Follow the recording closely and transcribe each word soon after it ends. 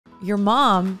your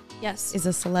mom Yes. is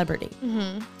a celebrity.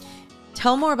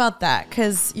 Tell more about that,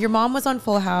 because your mom was on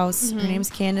Full House. Her name's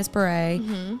Candace Bure.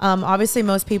 Obviously,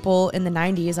 most people in the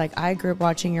 90s, like I grew up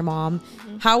watching your mom.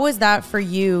 How was that for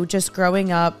you, just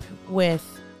growing up with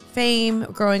fame,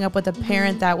 growing up with a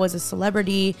parent that was a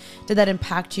celebrity? Did that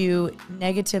impact you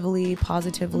negatively,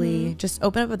 positively? Just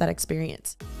open up with that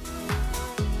experience.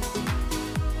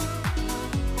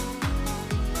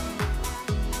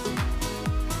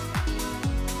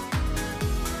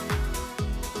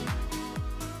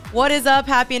 What is up,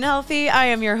 happy and healthy? I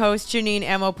am your host, Jeanine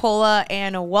Amapola,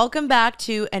 and welcome back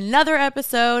to another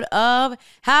episode of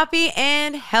Happy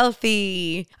and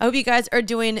Healthy. I hope you guys are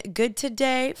doing good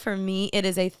today. For me, it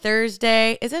is a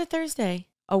Thursday. Is it a Thursday?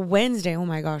 A Wednesday. Oh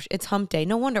my gosh, it's hump day.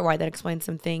 No wonder why. That explains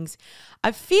some things.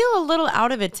 I feel a little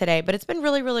out of it today, but it's been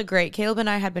really, really great. Caleb and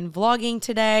I have been vlogging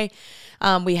today.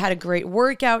 We had a great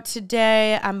workout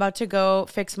today. I'm about to go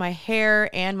fix my hair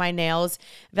and my nails.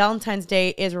 Valentine's Day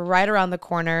is right around the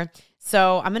corner.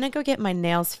 So I'm going to go get my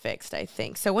nails fixed, I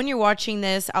think. So when you're watching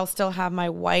this, I'll still have my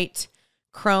white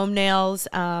chrome nails.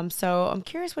 So I'm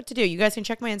curious what to do. You guys can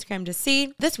check my Instagram to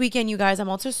see. This weekend, you guys, I'm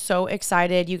also so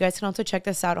excited. You guys can also check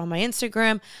this out on my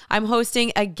Instagram. I'm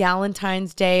hosting a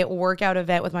Galentine's Day workout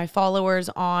event with my followers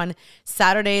on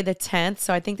Saturday the 10th.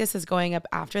 So I think this is going up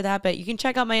after that, but you can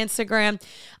check out my Instagram.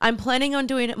 I'm planning on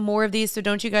doing more of these, so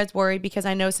don't you guys worry, because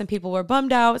I know some people were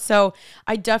bummed out. So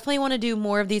I definitely want to do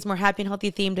more of these more happy and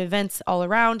healthy themed events all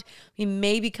around. We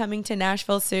may be coming to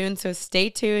Nashville soon, so stay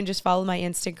tuned. Just follow my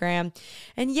Instagram.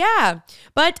 And yeah,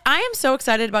 but I am so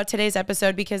excited about today's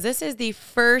episode because this is the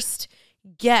first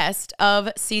guest of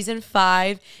season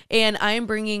 5, and I am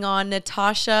bringing on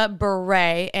Natasha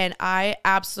Bure, and I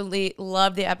absolutely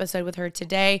love the episode with her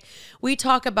today. We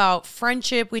talk about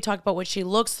friendship. We talk about what she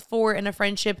looks for in a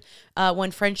friendship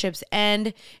when friendships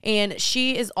end, and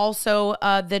she is also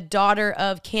the daughter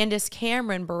of Candace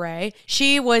Bure.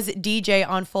 She was DJ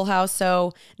on Full House,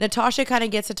 so Natasha kind of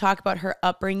gets to talk about her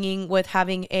upbringing with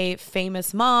having a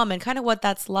famous mom and kind of what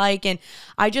that's like, and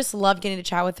I just love getting to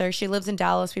chat with her. She lives in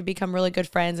Dallas. We've become really good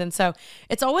friends, and so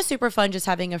it's always super fun just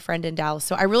having a friend in Dallas.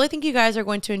 So I really think you guys are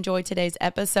going to enjoy today's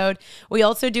episode. We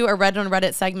also do a Reddit on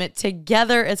Reddit segment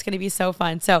together. It's going to be so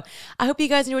fun. So I hope you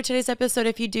guys enjoyed today's episode.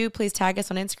 If you do, please tag us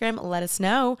on Instagram, let us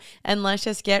know, and let's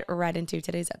just get right into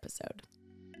today's episode.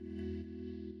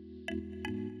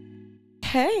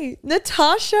 Hey,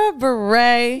 Natasha Bure.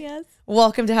 Yes.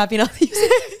 Welcome to Happy and Healthy.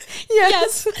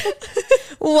 Yes.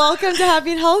 Welcome to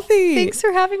Happy and Healthy. Thanks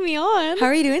for having me on. How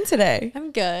are you doing today?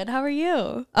 I'm good. How are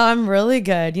you? I'm really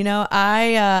good. You know,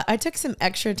 I took some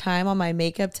extra time on my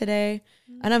makeup today,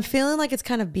 and I'm feeling like it's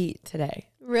kind of beat today.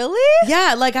 Really?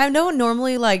 Yeah, like I don't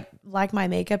normally like my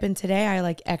makeup, and today I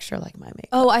like extra like my makeup.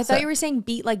 Oh, I thought you were saying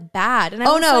beat like bad. And I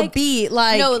oh was no, like, beat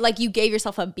like no, like you gave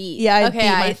yourself a beat. Yeah, I beat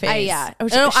my face. Yeah. Oh,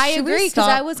 no, I should we agree, because stop?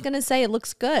 I was gonna say it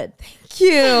looks good. Thank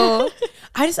you.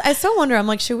 I still wonder. I'm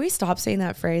like, should we stop saying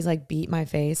that phrase, like beat my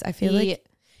face? I feel like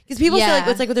because people say like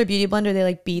it's like with their beauty blender, they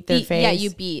like beat their face. Yeah,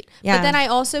 you beat. Yeah. But then I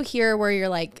also hear where you're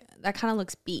like, that kind of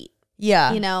looks beat.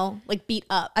 Yeah. You know, like beat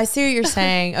up. I see what you're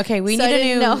saying. Okay, we So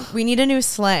need a new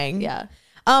slang. Yeah.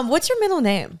 What's your middle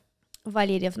name?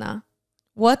 Valerievna.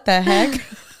 What the heck?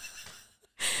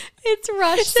 It's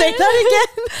Russian. Say that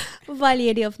again.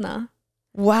 Valerievna.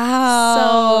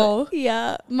 Wow. So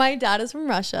yeah, my dad is from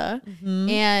Russia,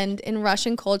 and in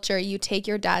Russian culture, you take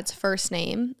your dad's first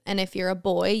name, and if you're a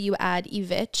boy, you add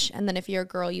Ivich, and then if you're a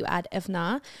girl, you add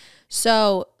Evna.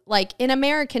 So like in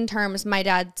American terms, my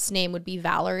dad's name would be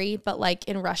Valerie, but like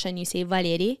in Russian, you say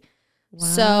Valeri. Wow.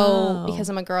 So because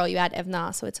I'm a girl, you add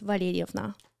Evna, so it's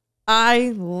Valerievna.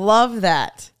 I love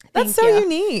that. That's so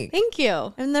unique. Thank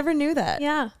you. I never knew that.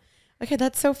 Yeah. Okay,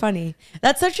 that's so funny.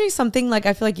 That's actually something like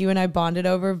I feel like you and I bonded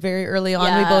over very early on.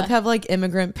 Yeah. We both have like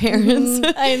immigrant parents.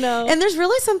 I know. And there's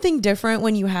really something different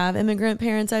when you have immigrant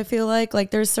parents, I feel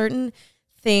like there's certain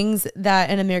things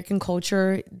that in American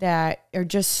culture that are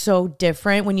just so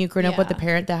different when you grow up with a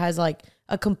parent that has like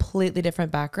a completely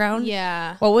different background.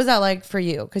 Yeah. What was that like for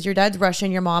you? Because your dad's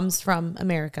Russian, your mom's from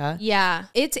America. Yeah.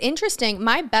 It's interesting.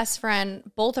 My best friend,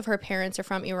 both of her parents are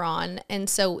from Iran. And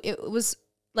so it was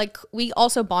like, we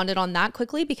also bonded on that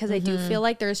quickly because I do feel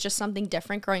like there's just something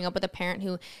different growing up with a parent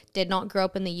who did not grow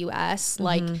up in the US,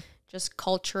 like just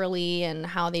culturally and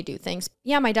how they do things.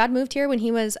 Yeah. My dad moved here when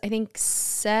he was, I think,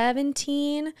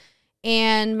 17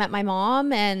 and met my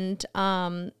mom. And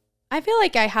I feel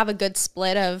like I have a good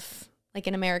split of like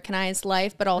an Americanized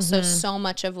life, but also so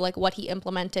much of like what he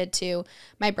implemented to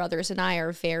my brothers and I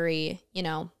are very, you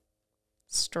know,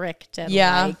 strict and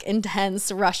like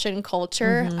intense Russian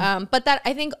culture. But that,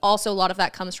 I think also a lot of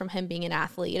that comes from him being an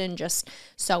athlete and just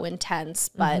so intense.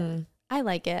 But I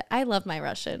like it. I love my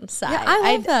Russian side. Yeah,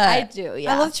 I love that. I do.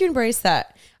 Yeah. I love that you embrace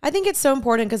that. I think it's so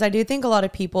important because I do think a lot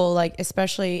of people, like,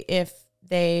 especially if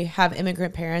they have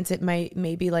immigrant parents, it might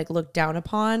maybe like looked down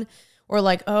upon or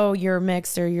like, oh, you're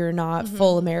mixed or you're not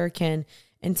full American.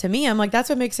 And to me, I'm like, that's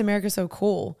what makes America so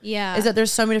cool. Yeah. Is that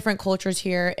there's so many different cultures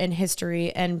here and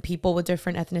history and people with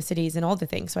different ethnicities and all the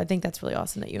things. So I think that's really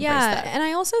awesome that you embrace that. And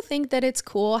I also think that it's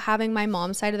cool having my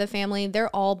mom's side of the family.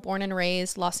 They're all born and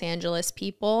raised Los Angeles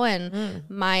people. And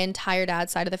my entire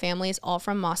dad's side of the family is all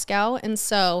from Moscow. And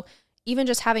so even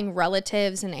just having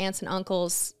relatives and aunts and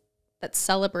uncles that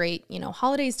celebrate, you know,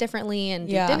 holidays differently and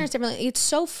do dinners differently. It's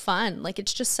so fun. Like,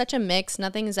 it's just such a mix.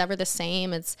 Nothing is ever the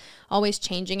same. It's always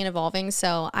changing and evolving.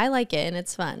 So I like it and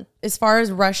it's fun. As far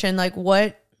as Russian, like,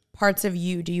 what parts of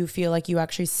you do you feel like you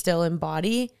actually still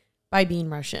embody by being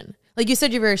Russian? Like, you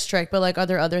said you're very strict, but like, are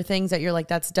there other things that you're like,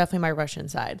 that's definitely my Russian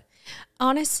side?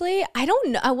 Honestly, I don't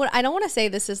know. I don't want to say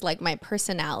this is like my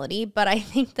personality, but I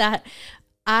think that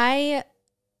I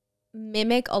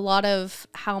mimic a lot of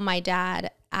how my dad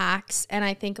acts, and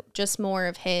I think just more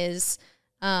of his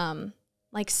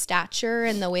like stature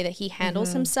and the way that he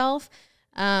handles himself.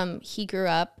 He grew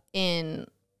up in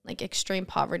like extreme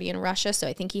poverty in Russia, so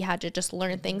I think he had to just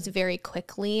learn things very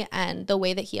quickly, and the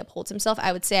way that he upholds himself,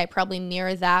 I would say I probably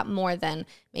mirror that more than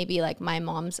maybe like my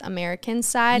mom's American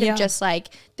side of just like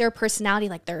their personality.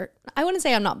 Like, I wouldn't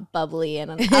say I'm not bubbly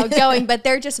and outgoing, but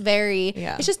they're just very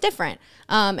it's just different.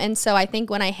 And so I think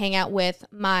when I hang out with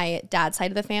my dad's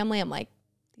side of the family, I'm like,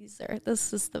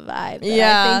 this is the vibe that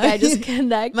I think I just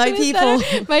connect my with people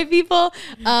them. My people.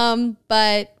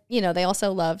 But you know, they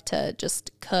also love to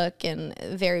just cook and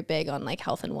very big on like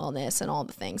health and wellness and all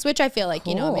the things, which I feel like,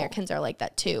 you know, Americans are like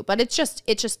that too, but it's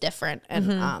just different.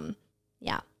 And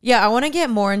I want to get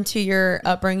more into your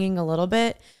upbringing a little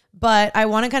bit, but I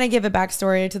want to kind of give a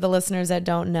backstory to the listeners that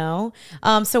don't know.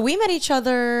 So we met each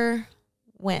other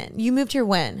when? You moved here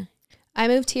when? I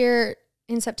moved here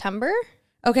in September.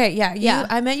 Okay, yeah.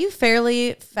 I met you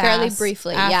fairly fast. Fairly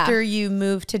briefly, after you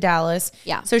moved to Dallas.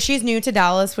 Yeah. So she's new to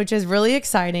Dallas, which is really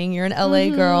exciting. You're an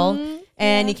LA girl,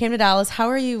 and you came to Dallas. How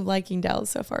are you liking Dallas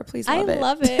so far? Please love it. I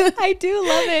love it. I do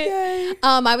love it. Yay.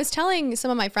 I was telling some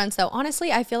of my friends, though,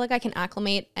 honestly, I feel like I can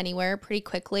acclimate anywhere pretty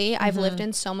quickly. I've lived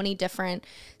in so many different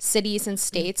cities and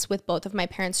states with both of my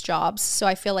parents' jobs, so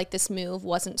I feel like this move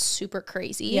wasn't super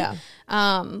crazy,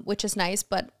 which is nice,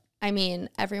 but I mean,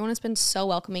 everyone has been so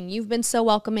welcoming. You've been so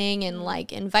welcoming and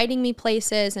like inviting me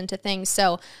places and to things.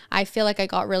 So I feel like I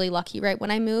got really lucky right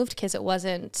when I moved because I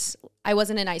wasn't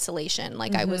in isolation.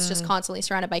 Like I was just constantly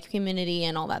surrounded by community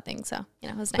and all that thing. So, you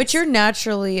know, it was nice. But you're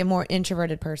naturally a more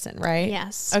introverted person, right?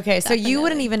 Yes. Okay. Definitely. So you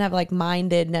wouldn't even have like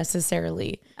minded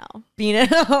necessarily being at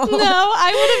home. No,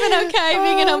 I would have been okay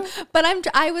being at home. But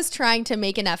I was trying to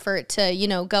make an effort to, you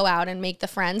know, go out and make the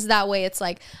friends. That way it's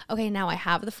like, okay, now I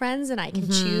have the friends and I can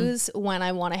choose when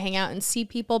I want to hang out and see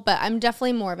people. But I'm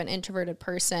definitely more of an introverted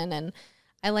person, and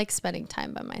I like spending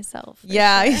time by myself.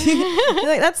 Yeah. Sure.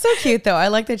 Like, that's so cute though. I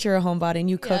like that you're a homebody and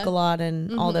you cook a lot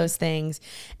and all those things.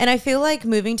 And I feel like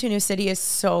moving to a new city is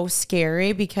so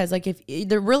scary because like if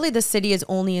the city is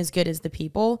only as good as the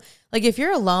people. Like if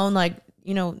you're alone, like,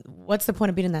 you know, what's the point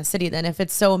of being in that city then if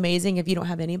it's so amazing if you don't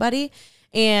have anybody?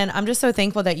 And I'm just so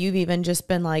thankful that you've even just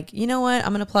been like, you know what,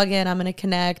 I'm going to plug in, I'm going to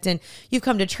connect. And you've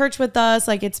come to church with us.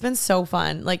 Like, it's been so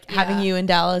fun, like having you in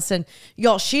Dallas. And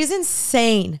y'all, she's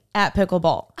insane at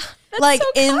pickleball. Like so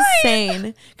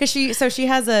insane. Because she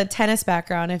has a tennis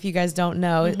background, if you guys don't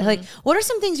know. Like, what are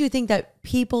some things you think that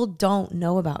people don't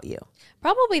know about you?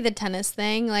 Probably the tennis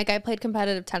thing. Like, I played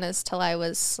competitive tennis till I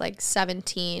was like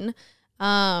 17.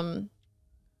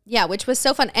 Yeah, which was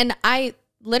so fun. And I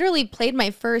literally played my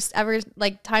first ever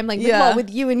like time like pickleball with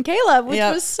you and Caleb, which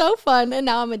was so fun. And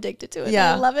now I'm addicted to it.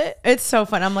 Yeah, I love it. It's so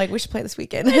fun. I'm like, we should play this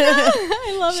weekend.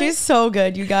 I love it. She's so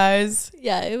good, you guys.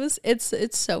 Yeah,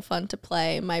 it's so fun to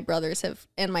play. My brothers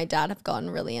and my dad have gotten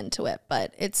really into it,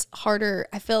 but it's harder.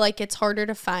 I feel like it's harder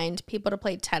to find people to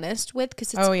play tennis with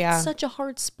because it's such a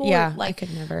hard sport. Yeah, like, I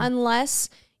could never. Unless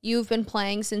you've been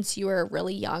playing since you were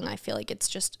really young, I feel like it's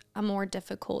just a more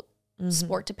difficult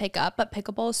sport to pick up. But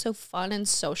pickleball is so fun and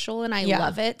social and I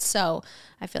love it, so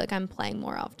I feel like I'm playing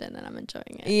more often and I'm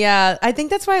enjoying it. Yeah, I think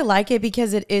that's why I like it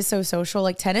because it is so social.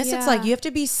 Like tennis, it's like you have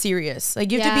to be serious,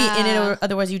 like you have to be in it or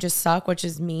otherwise you just suck, which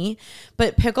is me.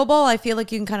 But pickleball, I feel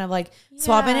like you can kind of like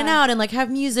swap in and out and like have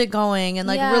music going and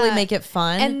like really make it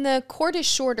fun. And the court is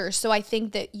shorter, so I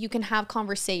think that you can have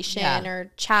conversation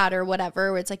or chat or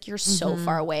whatever, where it's like you're so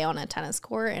far away on a tennis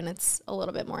court and it's a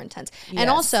little bit more intense. And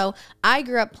also, I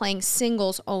grew up playing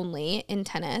singles only in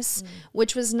tennis,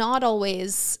 which was not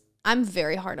always, I'm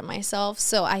very hard on myself,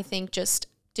 so I think just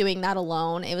doing that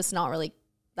alone, it was not really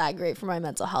that great for my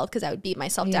mental health because I would beat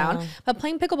myself down. But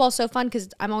playing pickleball is so fun because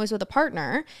I'm always with a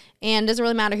partner and it doesn't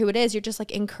really matter who it is. You're just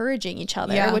like encouraging each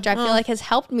other, which I feel like has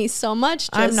helped me so much.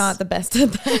 I'm not the best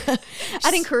at that.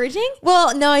 At encouraging?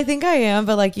 Well, no, I think I am,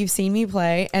 but like you've seen me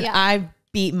play and I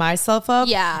beat myself up.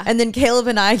 Yeah. And then Caleb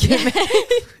and I get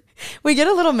we get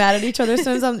a little mad at each other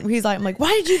sometimes. I'm like, why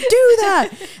did you do that?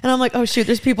 And I'm like, oh shoot,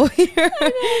 there's people here.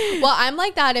 Well, I'm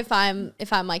like that if I'm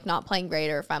like not playing great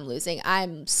or if I'm losing,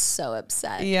 I'm so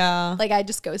upset. Yeah. Like I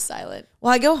just go silent.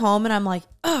 Well, I go home and I'm like,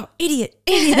 oh, idiot.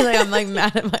 Like I'm like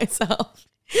mad at myself.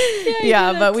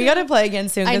 Yeah, but we got to play again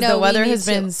soon because the weather has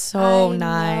been so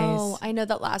nice. I know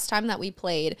that last time that we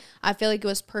played, I feel like it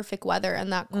was perfect weather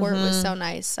and that court was so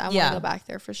nice. I want to go back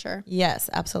there for sure.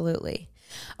 Yes, absolutely.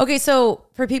 Okay, so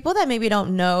for people that maybe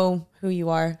don't know who you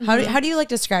are, how do you like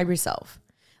describe yourself?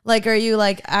 Like, are you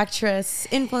like actress,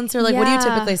 influencer? Like, what do you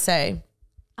typically say?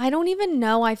 I don't even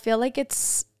know. I feel like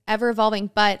it's ever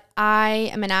evolving, but I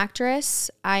am an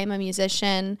actress. I am a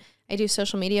musician. I do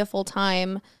social media full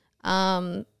time.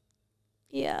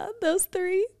 Yeah, those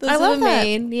three. Those are the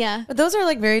main. Yeah. But those are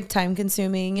like very time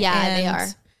consuming. Yeah, they are.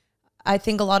 I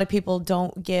think a lot of people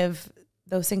don't give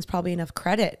those things probably enough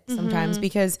credit sometimes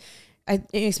because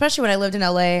especially when I lived in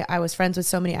LA, I was friends with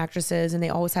so many actresses and they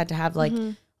always had to have like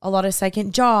a lot of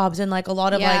second jobs and like a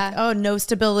lot of like, oh, no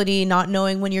stability, not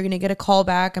knowing when you're going to get a call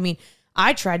back. I mean,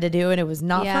 I tried to do it. It was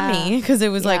not for me because it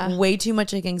was like way too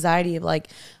much like anxiety of like,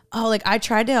 oh, like I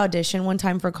tried to audition one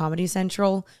time for Comedy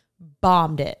Central,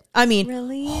 bombed it. I mean,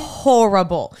 really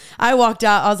horrible. I walked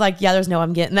out. I was like, yeah, there's no,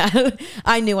 I'm getting that.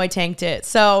 I knew I tanked it.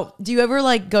 So do you ever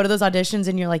like go to those auditions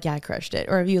and you're like, yeah, I crushed it?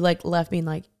 Or have you like left being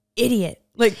like, idiot?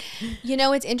 Like, you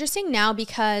know, it's interesting now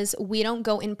because we don't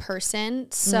go in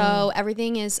person. So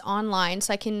everything is online.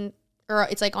 So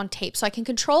it's like on tape. So I can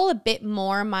control a bit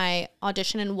more my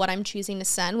audition and what I'm choosing to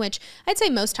send, which I'd say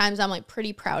most times I'm like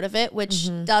pretty proud of it, which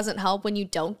doesn't help when you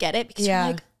don't get it because you're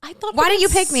like, I thought, why didn't you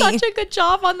pick me? Such a good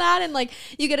job on that. And like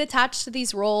you get attached to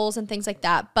these roles and things like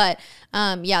that. But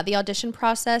yeah, the audition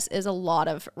process is a lot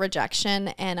of rejection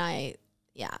and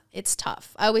it's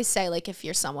tough. I always say like if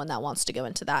you're someone that wants to go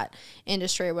into that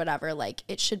industry or whatever, like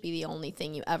it should be the only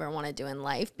thing you ever want to do in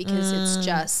life because it's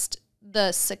just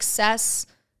the success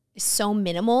is so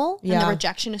minimal and the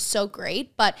rejection is so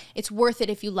great, but it's worth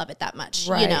it if you love it that much,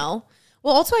 you know?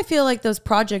 Well, also I feel like those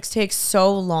projects take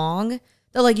so long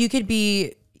that like you could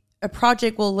be, a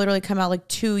project will literally come out like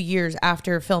 2 years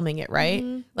after filming it, right?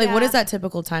 Like what is that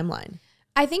typical timeline?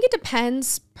 I think it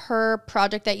depends per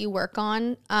project that you work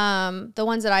on. The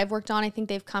ones that I've worked on, I think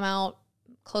they've come out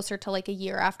closer to like a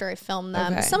year after I filmed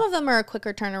them. Okay. Some of them are a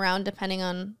quicker turnaround depending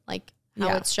on like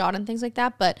how it's shot and things like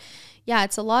that. But yeah,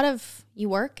 it's a lot of you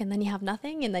work and then you have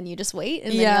nothing and then you just wait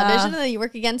and then you audition and then you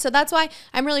work again. So that's why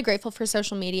I'm really grateful for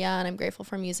social media and I'm grateful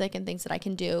for music and things that I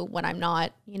can do when I'm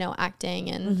not, you know, acting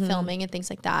and filming and things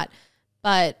like that.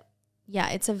 But yeah,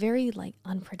 it's a very like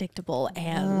unpredictable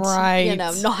and you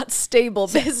know, not stable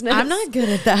business. I'm not good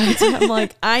at that. I'm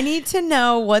like, I need to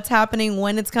know what's happening,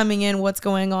 when it's coming in, what's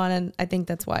going on. And I think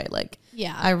that's why like,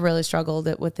 I really struggled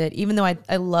with it, even though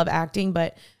I love acting,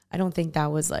 but I don't think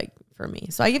that was like for me.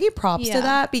 So I give you props to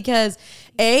that because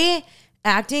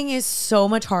acting is so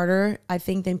much harder, I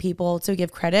think, than people to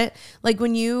give credit. Like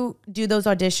when you do those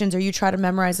auditions or you try to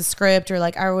memorize a script or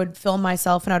like I would film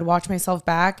myself and I'd watch myself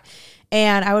back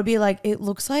and I would be like, it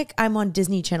looks like I'm on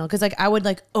Disney Channel. Cause like I would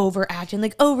like overact and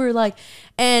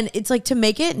and it's like to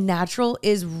make it natural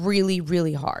is really,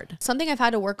 really hard. Something I've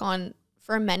had to work on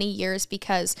for many years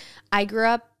because I grew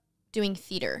up doing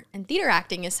theater and theater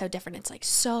acting is so different. It's like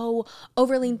so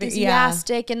overly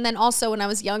enthusiastic. And then also when I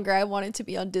was younger, I wanted to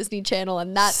be on Disney Channel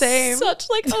and that's such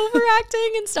like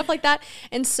overacting and stuff like that.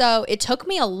 And so it took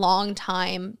me a long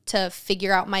time to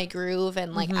figure out my groove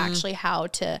and like actually how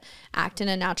to act in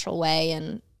a natural way.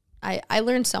 And I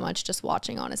learned so much just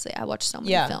watching, honestly. I watched so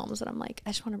many films and I'm like,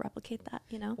 I just want to replicate that,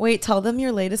 you know? Wait, tell them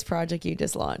your latest project you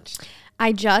just launched.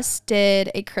 I just did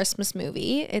a Christmas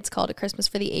movie. It's called A Christmas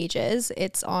for the Ages.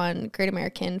 It's on Great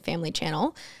American Family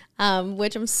Channel,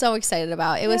 which I'm so excited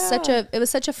about. It was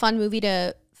such a fun movie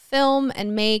to film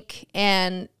and make,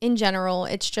 and in general,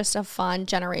 it's just a fun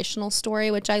generational story,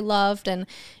 which I loved, and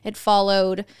it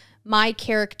followed my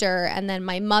character and then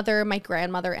my mother, my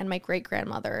grandmother, and my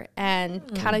great-grandmother,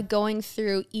 and kind of going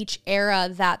through each era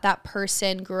that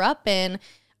person grew up in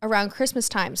around Christmas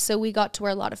time. So we got to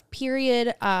wear a lot of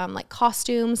period, like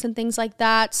costumes and things like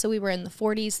that. So we were in the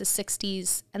 40s, the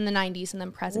 60s, and the 90s, and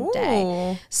then present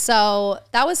day. So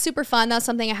that was super fun. That's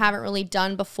something I haven't really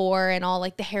done before, and all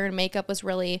like the hair and makeup was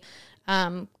really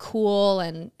cool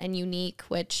and unique,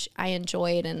 which I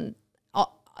enjoyed. And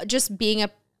just being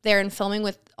up there and filming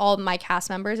with all my cast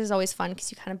members is always fun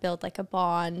because you kind of build like a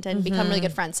bond and become really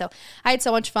good friends. So I had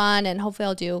so much fun, and hopefully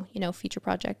I'll do, future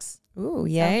projects. Ooh,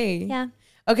 yay. So, yeah.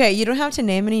 Okay, you don't have to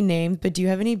name any names, but do you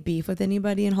have any beef with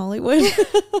anybody in Hollywood?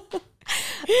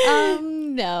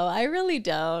 No, I really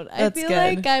don't. I feel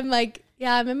good. like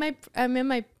I'm in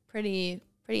my pretty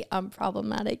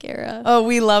unproblematic era. Oh,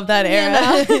 we love that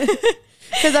era.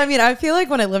 Because I feel like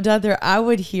when I lived out there, I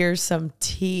would hear some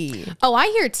tea. Oh, I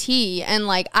hear tea, and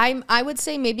like I would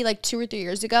say maybe like 2 or 3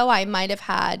 years ago, I might have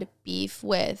had beef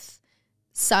with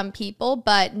some people,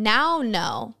 but now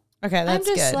no. Okay, that's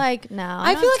good. I'm just like, no.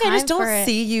 I feel like I just don't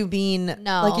see you being,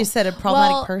 like you said, a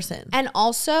problematic person. And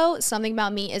also, something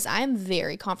about me is I'm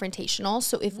very confrontational.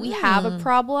 So if we have a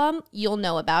problem, you'll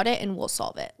know about it and we'll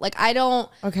solve it. Like I don't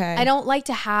like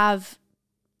to have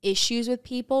issues with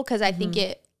people because I think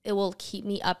it will keep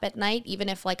me up at night, even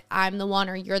if like I'm the one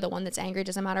or you're the one that's angry,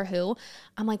 doesn't matter who.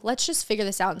 I'm like, let's just figure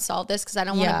this out and solve this, because I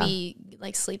don't want to be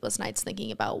like sleepless nights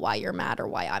thinking about why you're mad or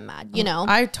why I'm mad,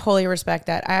 I totally respect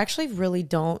that. I actually really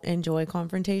don't enjoy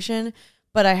confrontation,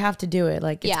 but I have to do it.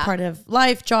 Like it's part of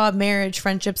life, job, marriage,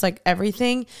 friendships, like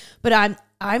everything. But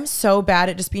I'm so bad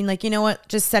at just being like, you know what,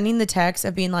 just sending the text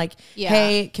of being like,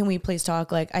 hey, can we please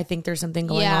talk? Like, I think there's something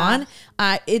going on.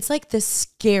 It's like the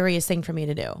scariest thing for me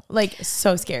to do. Like,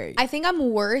 so scary. I think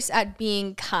I'm worse at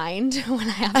being kind when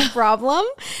I have a problem.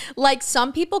 Like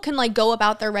some people can like go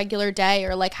about their regular day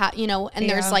or like, and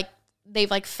there's like, they've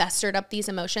like festered up these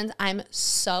emotions. I'm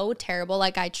so terrible.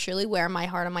 Like I truly wear my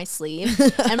heart on my sleeve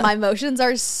and my emotions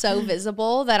are so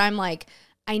visible that I'm like,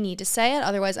 I need to say it,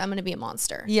 otherwise I'm going to be a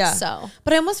monster. Yeah. So,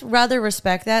 but I almost rather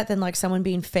respect that than like someone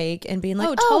being fake and being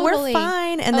like, oh, we're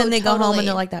fine. And then they go home and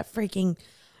they're like that freaking,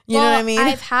 you know what I mean?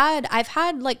 I've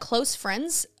had like close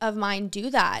friends of mine do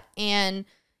that and,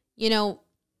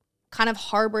 kind of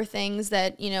harbor things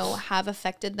that, have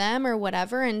affected them or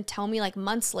whatever and tell me like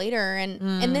months later.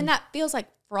 And then that feels like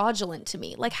fraudulent to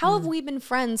me. Like, how have we been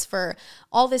friends for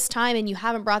all this time and you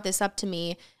haven't brought this up to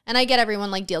me? And I get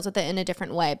everyone like deals with it in a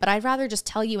different way, but I'd rather just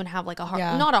tell you and have like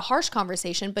not a harsh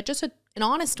conversation, but just an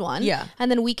honest one. Yeah. And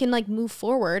then we can like move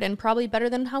forward and probably better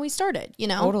than how we started,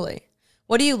 Totally.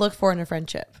 What do you look for in a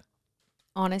friendship?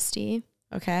 Honesty.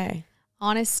 Okay.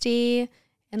 Honesty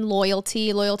and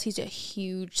loyalty. Loyalty is a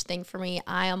huge thing for me.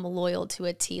 I am loyal to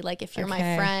a T. Like if you're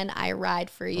my friend, I ride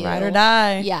for you. Ride or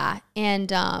die. Yeah.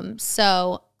 And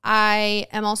so I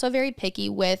am also very picky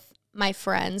with my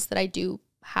friends that I do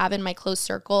have in my close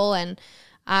circle, and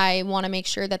I want to make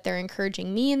sure that they're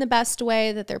encouraging me in the best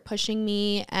way, that they're pushing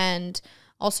me, and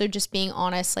also just being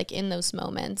honest like in those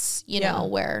moments,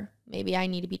 where maybe I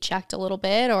need to be checked a little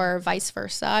bit or vice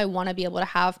versa. I want to be able to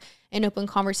have an open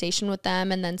conversation with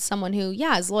them, and then someone who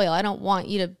is loyal. I don't want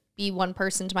you to be one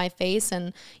person to my face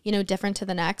and different to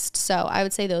the next. So I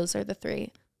would say those are the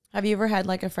 3. Have you ever had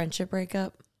like a friendship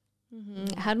breakup?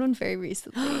 I had one very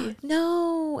recently.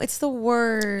 No, it's the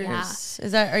worst.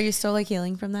 Yeah. Are you still like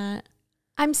healing from that?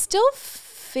 I'm still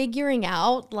figuring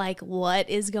out like what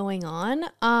is going on.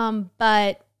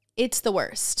 But it's the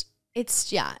worst. It's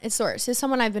the worst. It's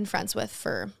someone I've been friends with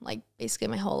for like basically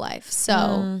my whole life.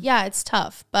 So it's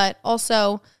tough. But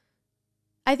also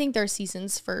I think there are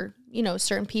seasons for,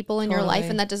 certain people in your life,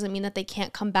 and that doesn't mean that they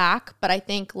can't come back. But I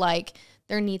think like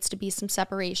there needs to be some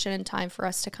separation and time for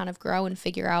us to kind of grow and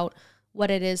figure out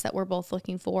what it is that we're both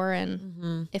looking for.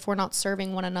 And if we're not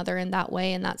serving one another in that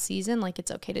way in that season, like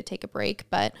it's okay to take a break.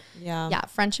 But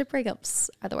friendship breakups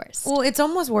are the worst. Well, it's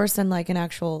almost worse than like an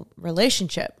actual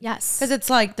relationship. Yes. Because it's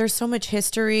like there's so much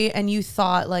history, and you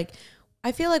thought like,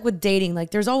 I feel like with dating,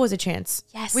 like there's always a chance.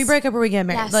 Yes. We break up or we get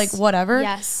married, like whatever.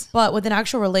 Yes. But with an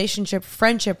actual relationship,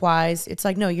 friendship wise, it's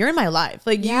like, no, you're in my life.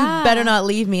 Like you better not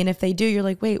leave me. And if they do, you're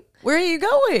like, wait, where are you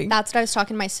going? That's what I was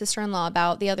talking to my sister-in-law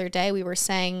about the other day. We were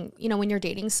saying, when you're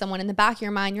dating someone, in the back of your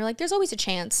mind, you're like, there's always a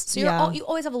chance. So you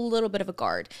always have a little bit of a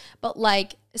guard. But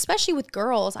like, especially with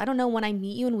girls, I don't know, when I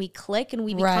meet you and we click and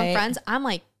we become friends, I'm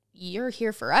like, you're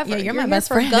here forever. Yeah, you're my here best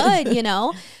for friend. good, you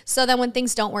know? So then when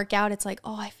things don't work out, it's like,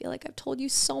 oh, I feel like I've told you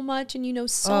so much and you know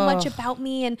so much about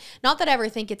me. And not that I ever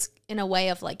think it's in a way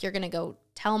of like, you're going to go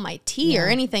tell my tea or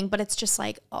anything, but it's just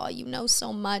like, oh, you know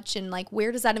so much. And like,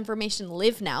 where does that information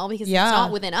live now? Because it's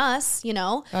not within us, you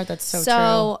know? Oh, that's so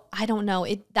true. I don't know.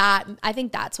 I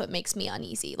think that's what makes me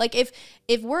uneasy. Like if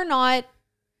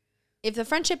the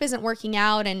friendship isn't working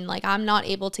out and like I'm not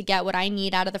able to get what I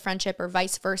need out of the friendship or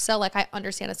vice versa, like I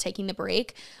understand us taking the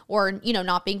break or, you know,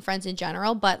 not being friends in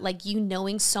general, but like you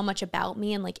knowing so much about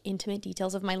me and like intimate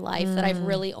details of my life that I've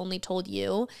really only told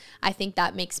you, I think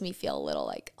that makes me feel a little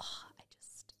like, oh,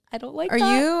 I don't like that.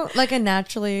 Are you like a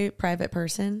naturally private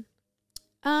person?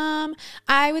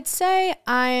 I would say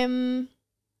I'm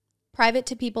private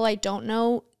to people I don't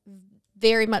know.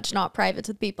 Very much not private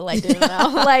to the people I do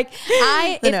know. Like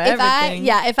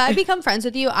if I become friends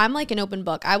with you, I'm like an open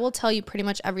book. I will tell you pretty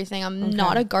much everything. I'm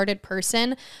not a guarded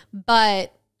person,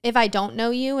 but if I don't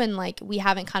know you and like we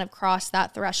haven't kind of crossed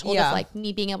that threshold of like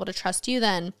me being able to trust you,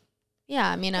 then yeah,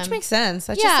 I mean, which makes sense.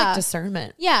 That's just like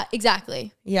discernment. Yeah,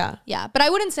 exactly. Yeah. Yeah. But I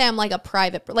wouldn't say I'm like a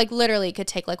private, like literally it could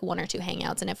take like 1 or 2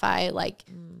 hangouts. And if I like,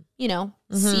 you know,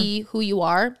 see who you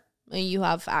are, you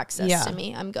have access to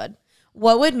me, I'm good.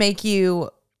 What would make you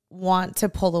want to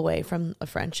pull away from a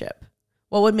friendship?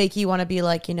 What would make you want to be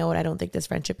like, you know what, I don't think this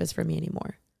friendship is for me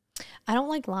anymore? I don't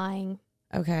like lying.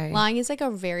 Okay. Lying is like a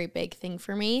very big thing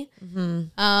for me.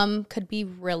 Could be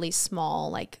really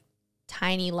small, like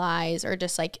tiny lies or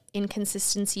just like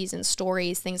inconsistencies in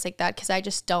stories, things like that. Cause I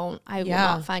just will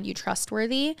not find you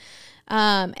trustworthy.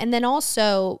 And then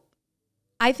also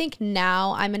I think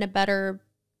now I'm in a better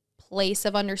place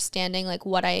of understanding like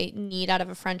what I need out of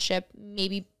a friendship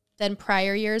maybe than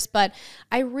prior years, but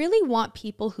I really want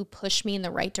people who push me in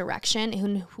the right direction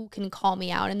and who can call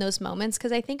me out in those moments.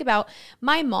 Because I think about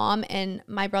my mom and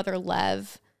my brother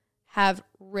Lev have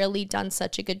really done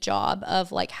such a good job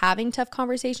of like having tough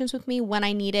conversations with me when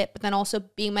I need it, but then also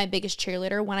being my biggest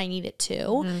cheerleader when I need it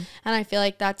too. And I feel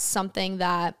like that's something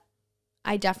that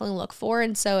I definitely look for.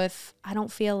 And so if I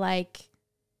don't feel like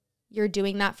you're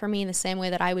doing that for me in the same way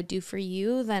that I would do for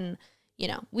you, then, you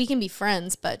know, we can be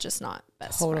friends, but just not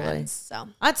best friends. So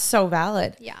that's so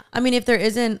valid. Yeah. I mean, if there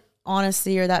isn't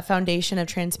honesty or that foundation of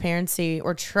transparency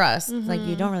or trust, like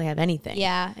you don't really have anything.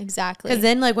 Yeah, exactly. Because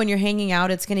then like when you're hanging out,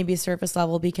 it's going to be surface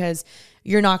level because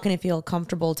you're not going to feel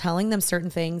comfortable telling them certain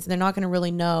things. They're not going to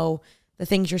really know the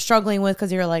things you're struggling with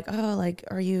because you're like, oh, like,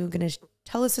 are you going to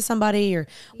tell this to somebody or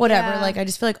whatever? Yeah. Like, I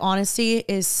just feel like honesty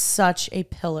is such a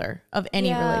pillar of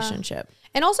any relationship.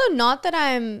 And also not that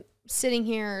I'm sitting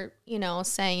here, you know,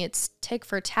 saying it's tick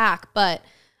for tack, but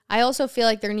I also feel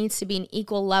like there needs to be an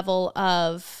equal level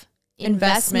of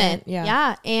investment.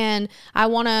 Yeah. And I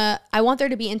want there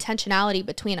to be intentionality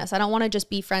between us. I don't want to just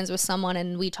be friends with someone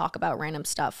and we talk about random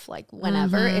stuff like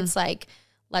whenever. It's like,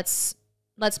 let's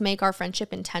make our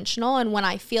friendship intentional. And when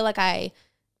I feel like I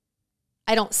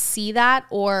don't see that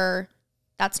or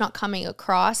that's not coming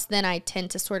across, then I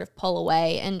tend to sort of pull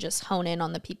away and just hone in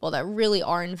on the people that really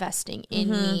are investing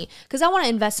in me. Because I want to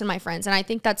invest in my friends. And I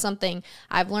think that's something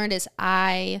I've learned is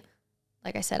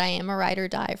like I said, I am a ride or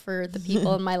die for the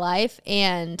people in my life.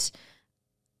 And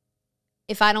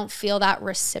if I don't feel that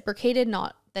reciprocated,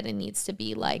 not that it needs to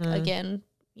be like, again,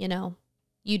 you know,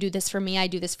 you do this for me, I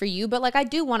do this for you. But like, I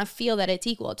do want to feel that it's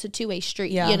equal. It's a two-way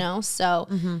street, you know? So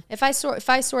if I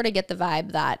sort of get the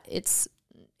vibe that it's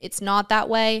not that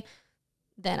way,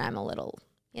 then I'm a little,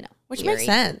 you know, which weary. Makes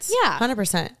sense. Yeah.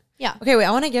 100%. Yeah. Okay, wait,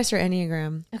 I want to guess your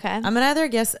Enneagram. Okay. I'm going to either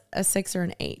guess a 6 or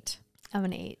an 8. I'm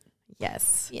an 8.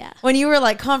 Yes. Yeah. When you were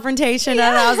like confrontation, and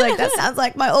I was like, that sounds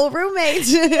like my old roommate.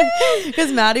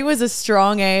 Because Maddie was a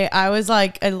strong 8. I was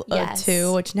like a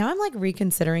 2, which now I'm like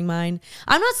reconsidering mine.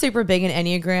 I'm not super big in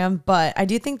Enneagram, but I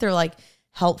do think they're like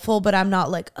helpful, but I'm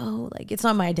not like, oh, like it's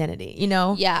not my identity, you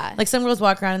know? Yeah. Like some girls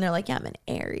walk around and they're like, yeah, I'm an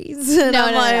Aries. And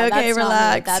I'm like, okay,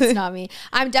 relax. That's not me.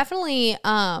 I'm definitely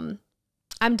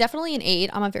an 8.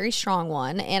 I'm a very strong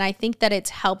one. And I think that it's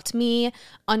helped me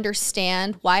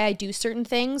understand why I do certain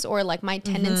things or like my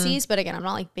tendencies. But again, I'm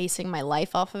not like basing my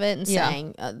life off of it and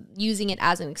saying, using it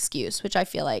as an excuse, which I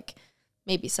feel like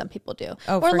maybe some people do.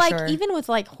 Oh, or for like sure. Even with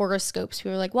like horoscopes,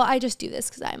 people are like, well, I just do this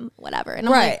because I'm whatever. And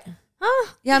I'm like,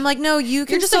 huh? Yeah, I'm like, no, you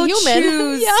can just still a human.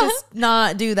 choose to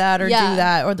not do that or do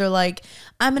that. Or they're like,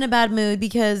 I'm in a bad mood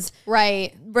because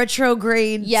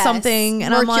retrograde something.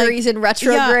 And Mercury's in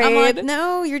retrograde. Yeah, I'm like,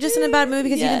 no, you're just in a bad mood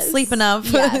because you didn't sleep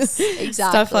enough. Yes, exactly.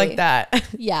 Stuff like that.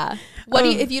 Yeah. What do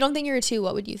you, if you don't think you're a 2,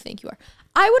 what would you think you are?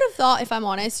 I would have thought, if I'm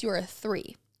honest, you were a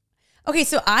 3. Okay,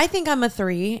 so I think I'm a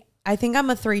 3. I think I'm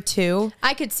a 3 too.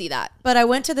 I could see that. But I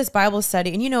went to this Bible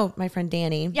study, and you know my friend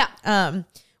Danny. Yeah.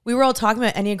 we were all talking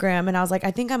about Enneagram and I was like,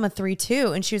 I think I'm a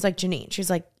 3-2. And she was like, Jeanine, she's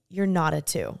like, you're not a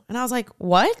 2. And I was like,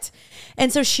 what?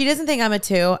 And so she doesn't think I'm a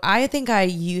 2. I think I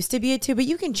used to be a 2, but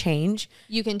you can change.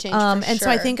 You can change. And so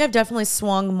I think I've definitely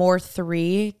swung more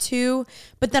 3-2,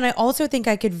 but then I also think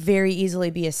I could very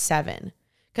easily be a 7.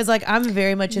 Cause like I'm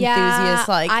very much enthusiast.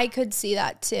 Like I could see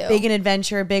that too. Big in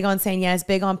adventure, big on saying yes,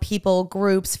 big on people,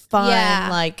 groups, fun. Yeah.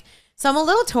 Like, so I'm a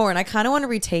little torn. I kind of want to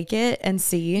retake it and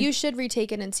see. You should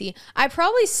retake it and see. I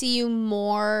probably see you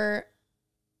more.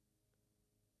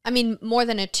 I mean, more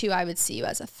than a 2, I would see you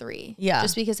as a 3. Yeah.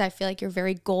 Just because I feel like you're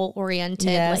very goal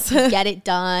oriented. Yes. Like you get it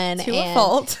done. To a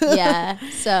fault. Yeah.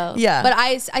 So, yeah. But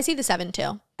I see the 7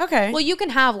 too. Okay. Well, you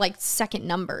can have like second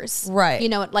numbers. Right. You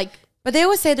know, like. But they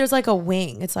always say there's like a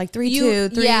wing. It's like 3-2,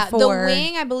 3-4. Yeah, the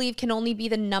wing, I believe, can only be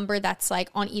the number that's like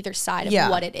on either side of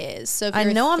what it is. So if I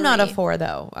know I'm not a 4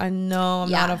 though. I know I'm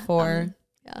not a 4.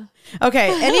 Yeah. Okay.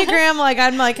 Enneagram, like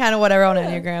I'm like kind of whatever on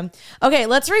Enneagram. Okay,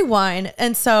 let's rewind.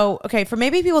 And so, okay, for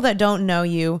maybe people that don't know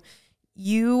you,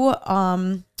 your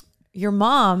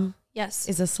mom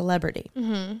is a celebrity.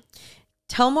 Mm-hmm.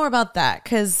 Tell more about that,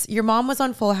 because your mom was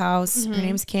on Full House. Mm-hmm. Her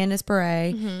name's Candace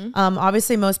Bure. Mm-hmm.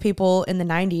 Obviously, most people in the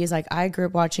 90s, like I grew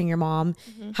up watching your mom.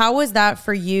 Mm-hmm. How was that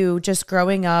for you, just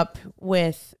growing up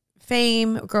with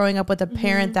fame, growing up with a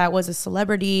parent that was a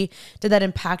celebrity? Did that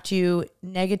impact you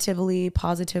negatively,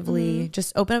 positively?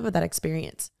 Just open up with that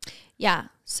experience. Yeah.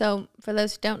 So for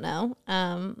those who don't know,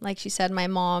 like she said, my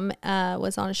mom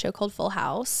was on a show called Full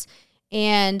House.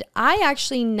 And I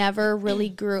actually never really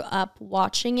grew up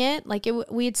watching it. Like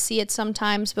we'd see it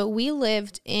sometimes, but we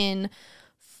lived in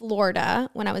Florida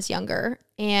when I was younger,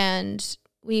 and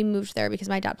we moved there because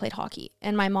my dad played hockey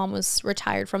and my mom was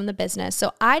retired from the business.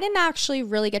 So I didn't actually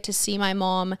really get to see my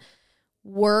mom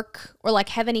work or like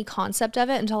have any concept of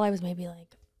it until I was maybe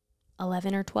like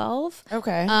 11 or 12.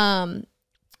 Okay.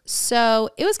 So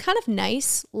it was kind of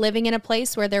nice living in a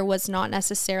place where there was not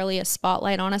necessarily a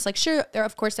spotlight on us. Like, sure,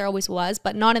 of course there always was,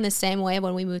 but not in the same way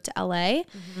when we moved to LA.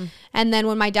 Mm-hmm. And then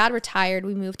when my dad retired,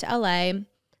 we moved to LA,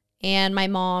 and my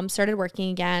mom started working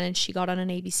again, and she got on an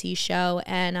ABC show.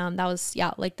 And that was,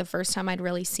 like the first time I'd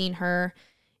really seen her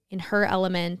in her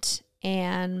element.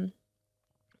 And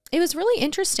it was really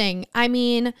interesting. I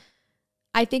mean,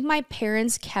 I think my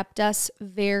parents kept us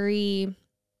very,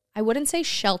 I wouldn't say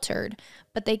sheltered,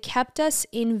 but they kept us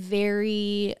in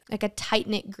very like a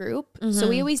tight-knit group. Mm-hmm. So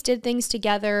we always did things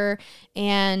together,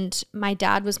 and my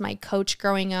dad was my coach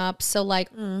growing up. So like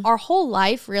our whole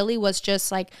life really was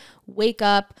just like wake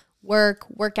up, work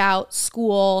out,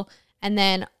 school, and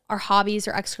then our hobbies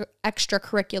or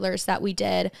extracurriculars that we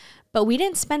did. But we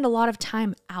didn't spend a lot of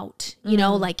time out, you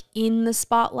know, like in the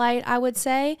spotlight, I would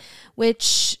say,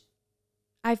 which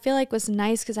I feel like was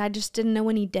nice because I just didn't know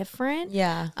any different.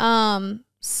 Yeah.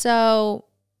 So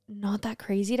not that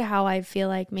crazy to how I feel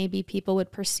like maybe people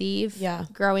would perceive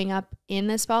growing up in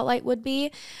the spotlight would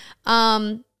be.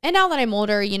 And now that I'm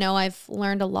older, you know, I've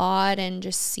learned a lot and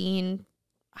just seen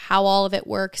how all of it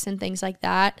works and things like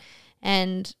that.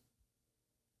 And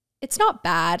it's not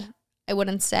bad, I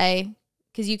wouldn't say,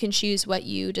 because you can choose what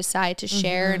you decide to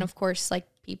share. And of course, like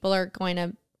people are going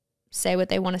to say what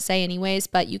they want to say anyways,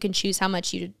 but you can choose how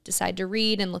much you decide to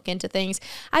read and look into things.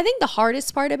 I think the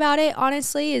hardest part about it,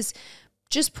 honestly, is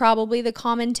just probably the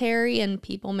commentary and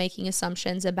people making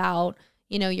assumptions about,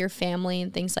 you know, your family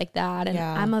and things like that. And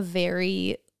I'm a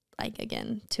very, like,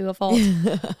 again, to a fault,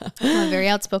 I'm a very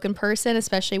outspoken person,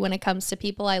 especially when it comes to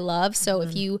people I love. So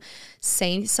if you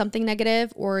say something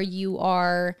negative or you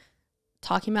are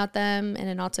talking about them in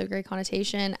a not so great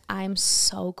connotation, I'm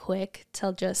so quick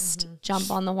to just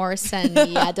jump on the horse and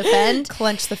defend.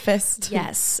 Clench the fist.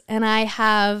 Yes. And I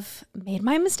have made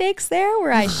my mistakes there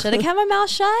where I should have kept my mouth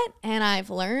shut, and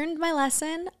I've learned my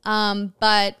lesson.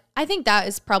 But I think that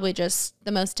is probably just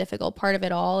the most difficult part of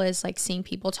it all, is like seeing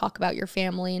people talk about your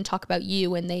family and talk about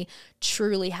you, and they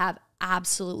truly have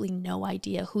absolutely no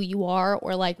idea who you are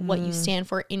or like what you stand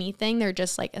for, anything. They're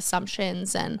just like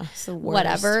assumptions and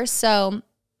whatever. So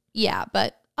yeah,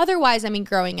 but otherwise, I mean,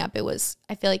 growing up,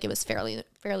 I feel like it was fairly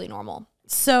normal.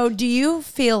 So do you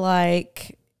feel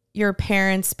like your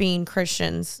parents being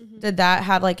Christians, did that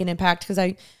have like an impact? Because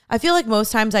I feel like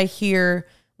most times I hear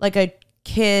like a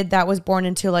kid that was born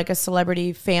into like a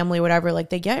celebrity family, whatever,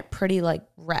 like they get pretty like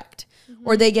wrecked.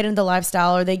 Or they get into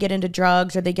lifestyle, or they get into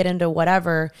drugs, or they get into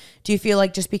whatever. Do you feel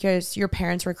like just because your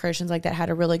parents were Christians, like that had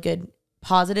a really good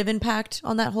positive impact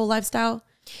on that whole lifestyle?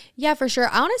 Yeah, for sure.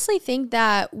 I honestly think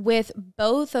that with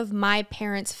both of my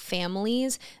parents'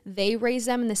 families, they raised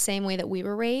them in the same way that we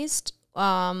were raised,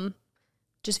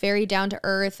 just very down to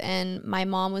earth. And my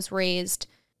mom was raised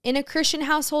in a Christian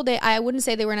household. I wouldn't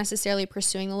say they were necessarily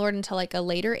pursuing the Lord until like a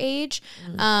later age.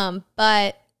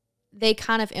 But they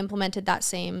kind of implemented that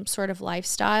same sort of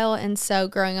lifestyle. And so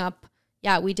growing up,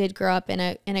 yeah, we did grow up in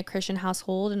a Christian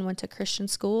household and went to Christian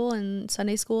school and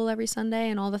Sunday school every Sunday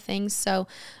and all the things. So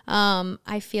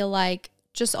I feel like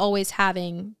just always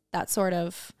having that sort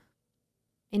of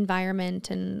environment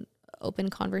and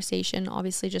open conversation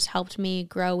obviously just helped me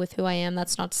grow with who I am.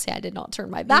 That's not to say I did not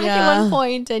turn my back at one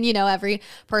point. And, you know, every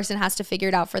person has to figure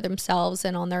it out for themselves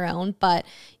and on their own. But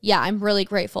yeah, I'm really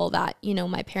grateful that, you know,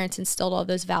 my parents instilled all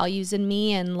those values in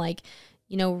me and like,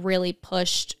 you know, really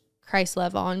pushed Christ's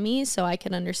love on me so I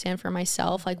can understand for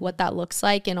myself like what that looks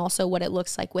like and also what it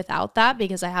looks like without that,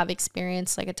 because I have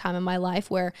experienced like a time in my life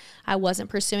where I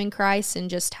wasn't pursuing Christ and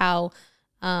just how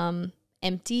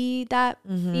empty that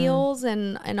feels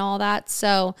and all that.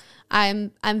 So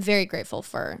I'm very grateful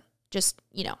for just,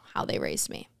 you know, how they raised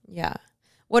me. Yeah.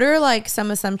 What are like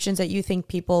some assumptions that you think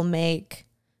people make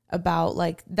about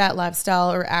like that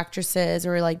lifestyle or actresses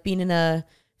or like being in a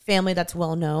family that's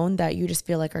well known that you just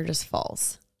feel like are just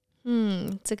false?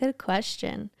 It's a good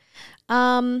question.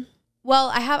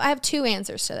 Well, I have two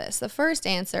answers to this. The first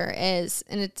answer is,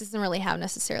 and it doesn't really have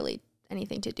necessarily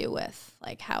anything to do with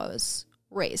like how I was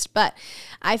raised, but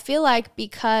I feel like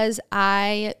because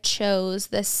I chose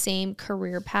the same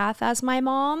career path as my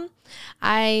mom,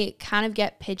 I kind of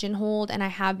get pigeonholed, and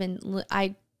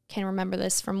I can remember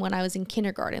this from when I was in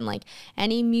kindergarten, like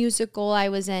any musical I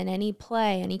was in, any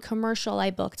play, any commercial I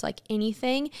booked, like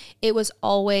anything, it was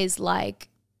always like,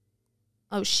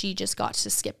 oh, she just got to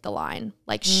skip the line.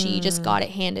 Like she just got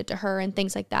it handed to her and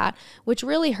things like that, which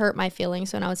really hurt my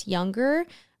feelings when I was younger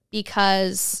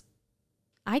because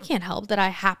I can't help that I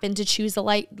happen to choose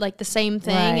like the same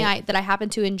thing, right. that I happen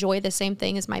to enjoy the same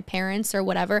thing as my parents or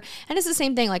whatever. And it's the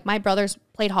same thing. Like my brothers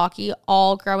played hockey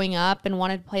all growing up and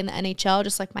wanted to play in the NHL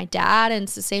just like my dad. And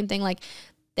it's the same thing. Like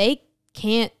they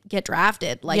can't get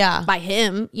drafted like by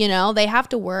him, you know, they have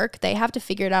to work, they have to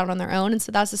figure it out on their own. And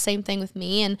so that's the same thing with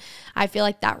me. And I feel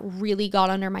like that really got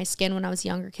under my skin when I was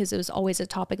younger because it was always a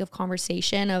topic of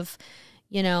conversation of,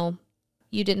 you know,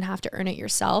 you didn't have to earn it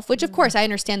yourself, which of course I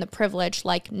understand the privilege,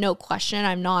 like no question.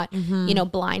 I'm not, you know,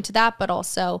 blind to that, but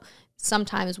also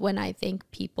sometimes when I think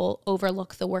people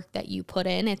overlook the work that you put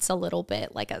in, it's a little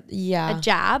bit like a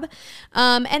jab.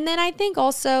 And then I think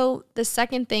also the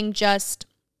second thing, just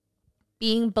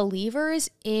being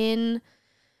believers in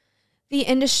the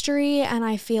industry. And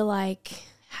I feel like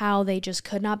how they just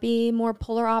could not be more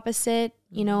polar opposite,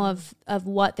 you know, of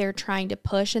what they're trying to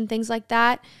push and things like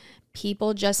that.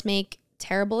 People just make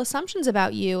terrible assumptions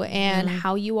about you and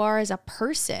how you are as a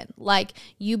person. Like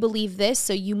you believe this,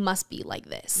 so you must be like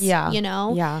this, you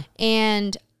know? Yeah.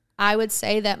 And I would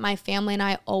say that my family and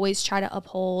I always try to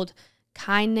uphold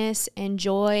kindness and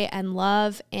joy and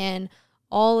love and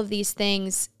all of these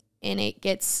things. And it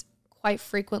gets quite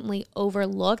frequently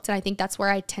overlooked. And I think that's where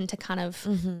I tend to kind of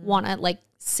want to like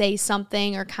say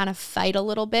something or kind of fight a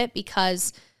little bit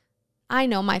because I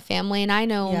know my family and I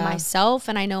know myself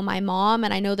and I know my mom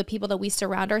and I know the people that we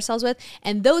surround ourselves with.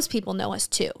 And those people know us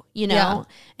too, you know? Yeah.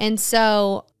 And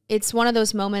so it's one of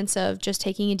those moments of just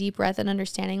taking a deep breath and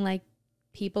understanding like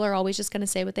people are always just going to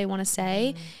say what they want to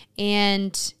say.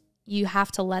 And you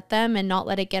have to let them and not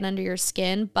let it get under your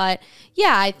skin. But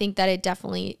yeah, I think that it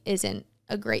definitely isn't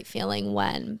a great feeling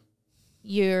when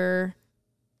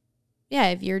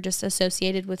if you're just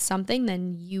associated with something,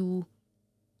 then you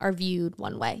are viewed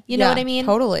one way. You know what I mean?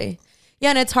 Totally.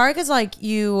 Yeah. And it's hard because like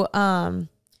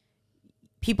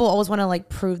people always want to like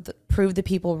prove the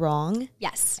people wrong.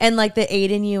 Yes. And like the aid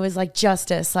in you is like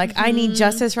justice. Like I need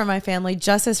justice for my family,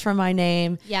 justice for my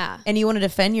name. Yeah. And you want to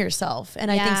defend yourself.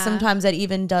 And I think sometimes that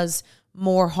even does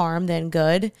more harm than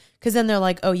good. Cause then they're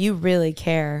like, oh, you really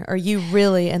care. Or you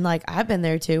really, and like, I've been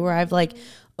there too, where I've like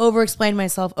over-explained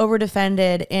myself,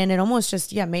 over-defended. And it almost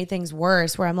just, made things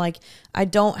worse where I'm like, I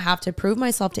don't have to prove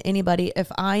myself to anybody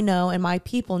if I know and my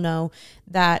people know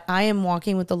that I am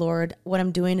walking with the Lord. What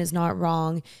I'm doing is not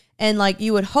wrong. And like,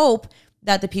 you would hope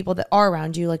that the people that are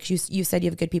around you, like you said, you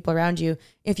have good people around you.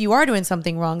 If you are doing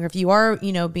something wrong, or if you are,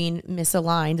 being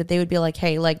misaligned, that they would be like,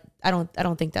 hey, like, I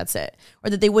don't think that's it.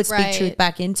 Or that they would speak truth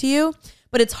back into you.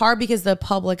 But it's hard because the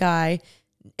public eye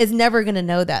is never going to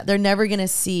know that. They're never going to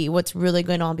see what's really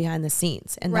going on behind the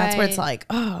scenes. And that's where it's like,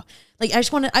 oh, like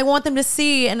I want them to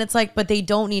see. And it's like, but they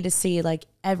don't need to see like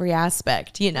every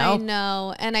aspect, I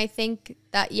know. And I think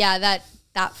that, that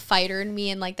that fighter in me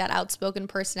and like that outspoken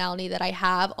personality that I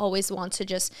have always wants to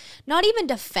just not even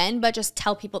defend, but just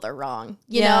tell people they're wrong.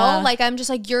 You know, like I'm just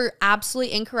like, you're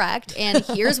absolutely incorrect. And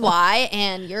here's why,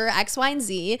 and you're X, Y, and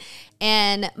Z.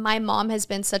 And my mom has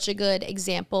been such a good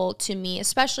example to me,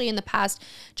 especially in the past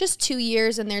just 2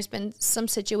 years. And there's been some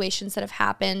situations that have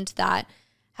happened that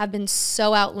have been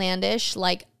so outlandish,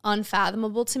 like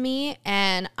unfathomable to me.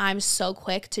 And I'm so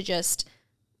quick to just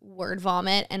word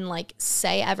vomit and like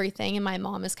say everything, and my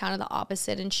mom is kind of the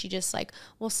opposite, and she just like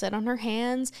will sit on her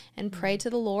hands and pray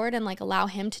to the Lord and like allow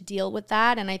him to deal with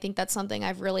that. And I think that's something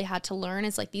I've really had to learn,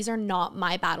 is like, these are not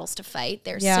my battles to fight.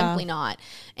 They're simply not.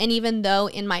 And even though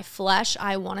in my flesh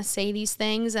I want to say these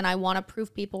things and I want to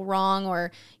prove people wrong,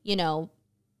 or, you know,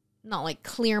 not like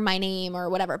clear my name or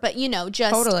whatever, but, you know,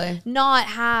 just not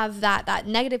have that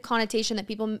negative connotation that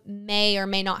people may or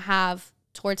may not have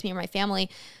towards me or my family.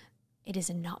 It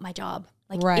is not my job.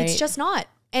 Like, it's just not.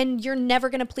 And you're never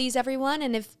going to please everyone.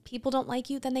 And if people don't like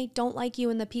you, then they don't like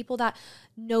you. And the people that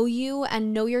know you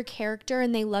and know your character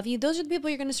and they love you, those are the people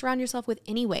you're going to surround yourself with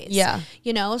anyways. Yeah.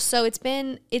 You know, so it's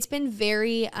been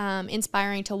very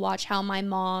inspiring to watch how my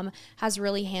mom has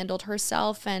really handled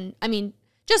herself. And I mean,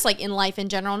 just like in life in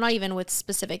general, not even with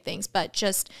specific things, but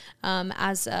just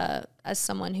as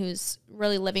someone who's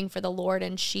really living for the Lord,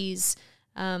 and she's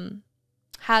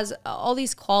has all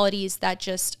these qualities that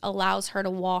just allows her to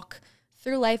walk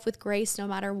through life with grace no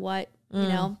matter what, you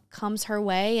know, comes her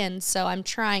way. And so I'm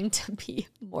trying to be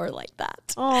more like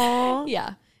that. Oh,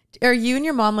 yeah. Are you and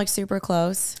your mom like super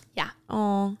close? Yeah.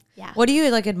 Oh, yeah. What do you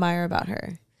like admire about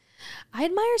her? I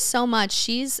admire so much.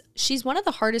 She's one of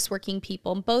the hardest working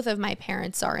people. Both of my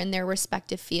parents are in their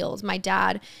respective fields. My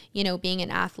dad, you know, being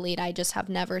an athlete, I just have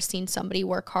never seen somebody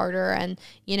work harder. And,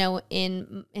 you know,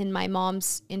 in my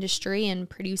mom's industry and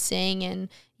producing and,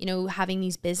 you know, having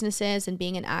these businesses and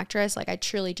being an actress, like I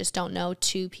truly just don't know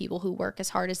two people who work as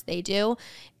hard as they do.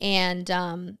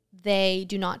 And they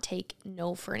do not take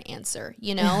no for an answer.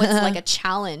 You know, it's like a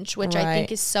challenge, which I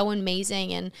think is so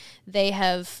amazing. And they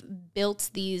have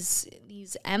built these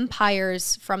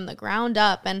empires from the ground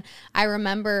up. And I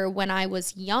remember when I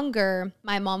was younger,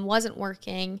 my mom wasn't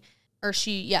working, or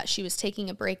she was taking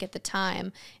a break at the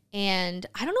time. And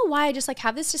I don't know why, I just like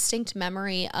have this distinct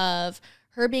memory of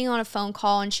her being on a phone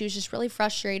call, and she was just really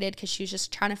frustrated because she was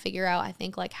just trying to figure out, I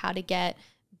think, like how to get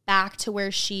back to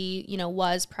where she, you know,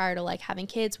 was prior to like having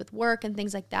kids with work and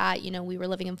things like that. You know, we were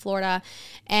living in Florida,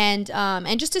 and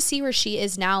just to see where she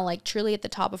is now, like truly at the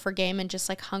top of her game, and just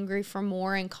like hungry for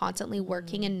more and constantly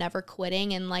working and never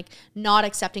quitting, and like not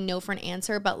accepting no for an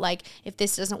answer, but like, if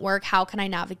this doesn't work, how can I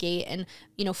navigate and,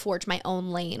 you know, forge my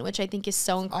own lane, which I think is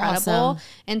so incredible. Awesome.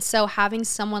 And so having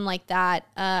someone like that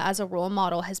as a role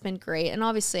model has been great. And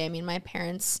obviously, I mean,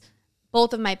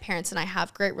 both of my parents and I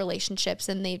have great relationships,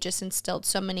 and they've just instilled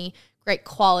so many great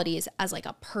qualities as like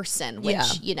a person,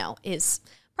 which, you know, is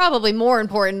probably more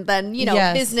important than, you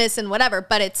know, business and whatever.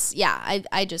 But it's, I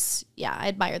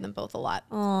admire them both a lot.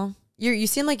 Oh, you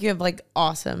seem like you have like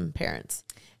awesome parents.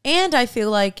 And I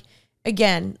feel like,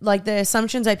 again, like the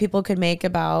assumptions that people could make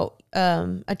about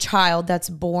a child that's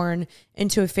born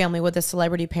into a family with a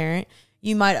celebrity parent,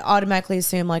 you might automatically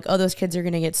assume like, oh, those kids are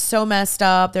going to get so messed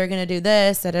up. They're going to do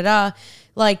this, da, da, da.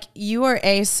 Like, you are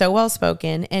A, so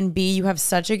well-spoken, and B, you have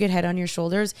such a good head on your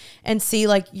shoulders, and C,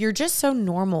 like, you're just so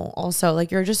normal also. Like,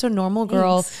 you're just a normal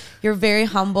girl. Thanks. You're very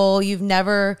humble. You've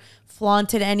never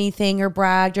flaunted anything or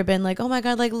bragged or been like, oh my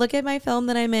God, like, look at my film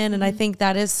that I'm in. And I think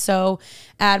that is so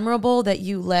admirable that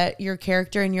you let your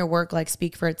character and your work like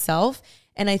speak for itself.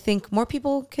 And I think more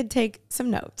people could take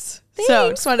some notes. Thanks. So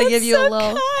just want to give you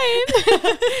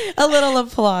a little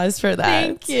applause for that.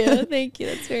 Thank you. Thank you.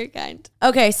 That's very kind.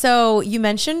 Okay. So you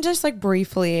mentioned just like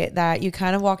briefly that you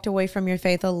kind of walked away from your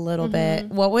faith a little bit.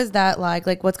 What was that like?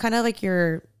 Like, what's kind of like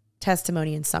your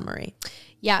testimony in summary?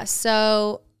 Yeah.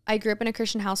 So I grew up in a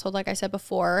Christian household, like I said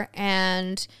before,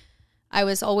 and I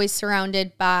was always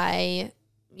surrounded by,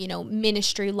 you know,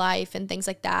 ministry life and things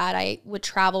like that. I would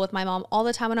travel with my mom all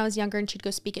the time when I was younger, and she'd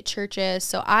go speak at churches.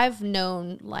 So I've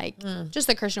known like just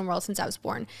the Christian world since I was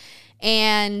born.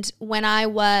 And when I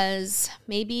was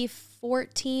maybe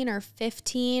 14 or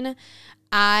 15,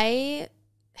 I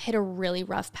hit a really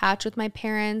rough patch with my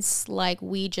parents. Like,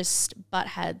 we just butt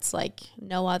heads like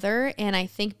no other. And I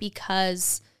think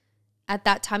because at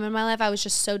that time in my life, I was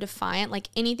just so defiant. Like,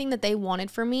 anything that they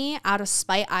wanted for me out of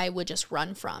spite, I would just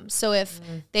run from. So if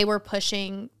they were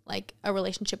pushing like a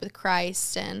relationship with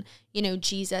Christ and, you know,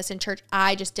 Jesus and church,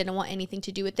 I just didn't want anything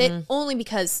to do with it, only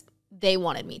because they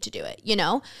wanted me to do it, you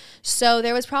know? So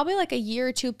there was probably like a year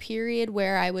or two period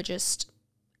where I would just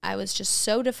I was just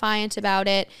so defiant about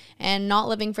it and not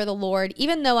living for the Lord,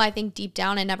 even though I think deep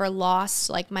down I never lost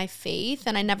like my faith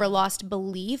and I never lost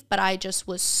belief, but I just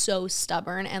was so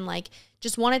stubborn and like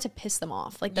just wanted to piss them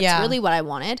off. Like that's really what I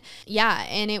wanted. Yeah.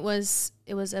 And it was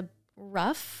a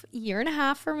rough year and a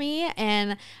half for me,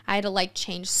 and I had to like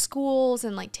change schools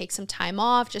and like take some time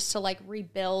off just to like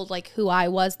rebuild like who I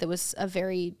was. That was a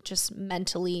very just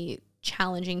mentally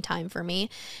challenging time for me.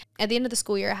 At the end of the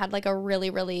school year, I had like a really,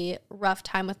 really rough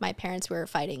time with my parents. We were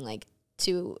fighting like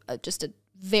to just a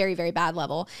very, very bad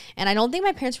level. And I don't think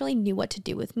my parents really knew what to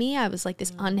do with me. I was like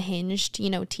this unhinged,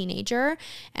 you know, teenager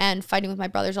and fighting with my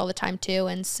brothers all the time too.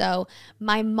 And so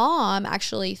my mom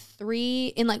actually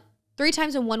three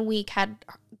times in 1 week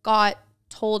got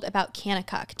told about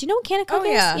Kanakuk. Do you know what Kanakuk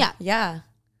is? Yeah.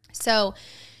 So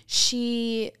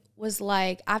she was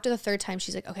like, after the third time,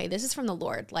 she's like, okay, this is from the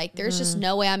Lord. Like, there's just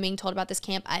no way I'm being told about this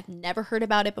camp. I've never heard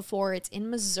about it before. It's in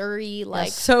Missouri.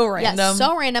 Like, so random. Yeah,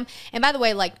 so random. And by the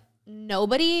way, like,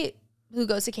 nobody who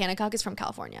goes to Kanakuk is from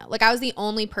California. Like, I was the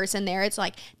only person there. It's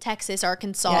like Texas,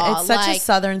 Arkansas. Yeah, it's such like, a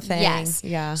southern thing. Yes.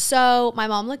 Yeah. So my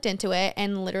mom looked into it,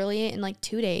 and literally in like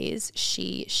 2 days,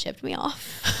 she shipped me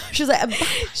off. She was like,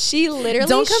 she literally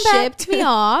don't come shipped back. me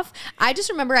off. I just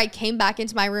remember I came back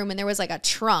into my room and there was like a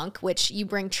trunk, which you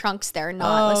bring trunks there,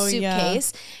 not a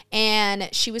suitcase. Yeah. And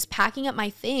she was packing up my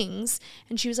things,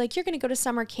 and she was like, you're going to go to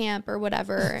summer camp or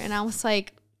whatever. And I was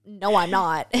like, no, I'm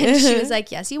not. And she was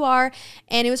like, yes, you are.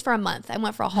 And it was for a month. I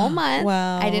went for a whole month.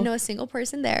 Wow. I didn't know a single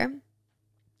person there.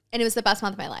 And it was the best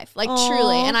month of my life, like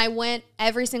truly. And I went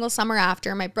every single summer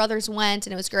after. My brothers went,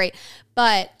 and it was great.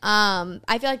 But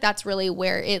I feel like that's really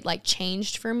where it like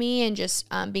changed for me, and just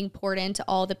being poured into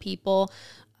all the people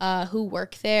who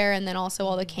work there, and then also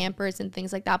all the campers and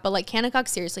things like that. But like Kanakuk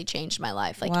seriously changed my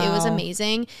life. Like it was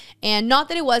amazing. And not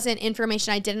that it wasn't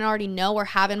information I didn't already know or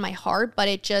have in my heart, but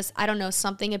it just, I don't know,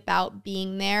 something about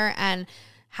being there and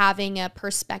having a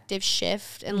perspective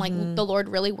shift, and like the Lord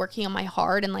really working on my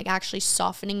heart and like actually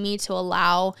softening me to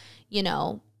allow, you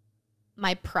know,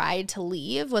 my pride to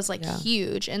leave was like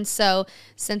huge. And so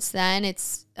since then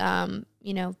it's,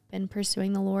 you know, been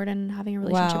pursuing the Lord and having a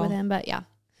relationship with him. But yeah.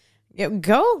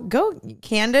 Go,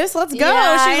 Candace, let's go.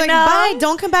 Yeah, She's like, bye,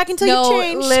 don't come back until you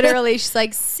change. Literally, she's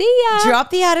like, see ya. Drop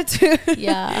the attitude.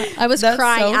 Yeah. I was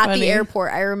crying at the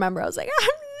airport. I remember I was like, I'm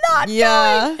not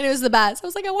going. And it was the best. I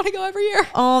was like, I want to go every year.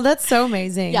 Oh, that's so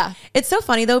amazing. Yeah. It's so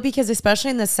funny though, because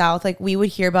especially in the South, like we would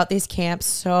hear about these camps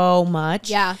so much.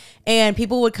 Yeah. And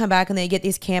people would come back and they get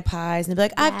these camp highs and they'd be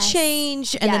like, I've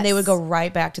changed. And then they would go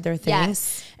right back to their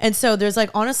things. And so there's like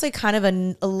honestly kind of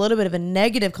a little bit of a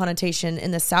negative connotation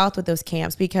in the South with those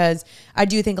camps, because I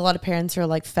do think a lot of parents are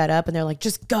like fed up and they're like,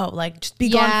 just go, like just be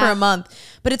gone for a month.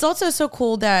 But it's also so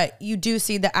cool that you do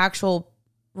see the actual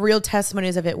real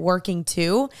testimonies of it working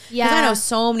too. Because I know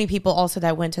so many people also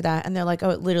that went to that and they're like, oh,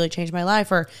 it literally changed my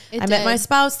life, or I met my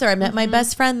spouse there, I met my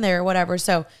best friend there, or whatever.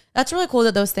 So that's really cool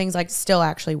that those things like still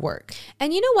actually work.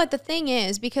 And you know what the thing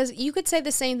is, because you could say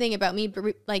the same thing about me,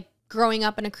 like growing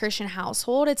up in a Christian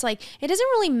household. It's like, it doesn't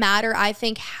really matter, I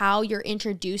think, how you're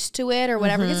introduced to it or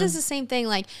whatever, because it's the same thing.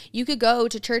 Like you could go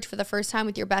to church for the first time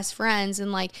with your best friends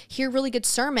and like hear a really good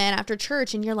sermon after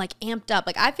church and you're like amped up.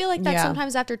 Like I feel like that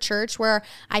sometimes after church, where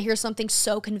I hear something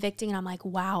so convicting and I'm like,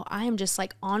 wow, I am just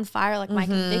like on fire. Like my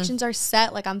convictions are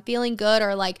set. Like I'm feeling good,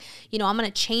 or like, you know, I'm going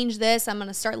to change this. I'm going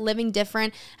to start living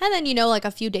different. And then, you know, like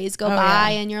a few days go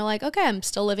by and you're like, okay, I'm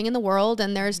still living in the world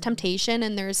and there's temptation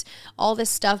and there's all this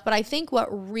stuff. But I think what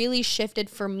really shifted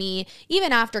for me,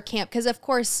 even after camp, because of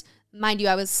course, mind you,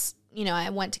 I was, you know, I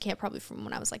went to camp probably from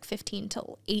when I was like 15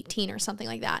 till 18 or something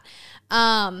like that.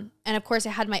 And of course I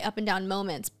had my up and down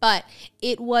moments, but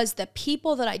it was the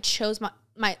people that I chose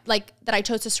that I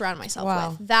chose to surround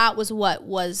myself with. That was what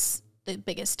was the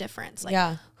biggest difference.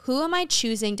 Like, who am I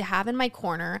choosing to have in my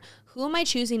corner? Who am I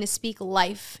choosing to speak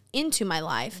life into my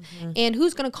life? And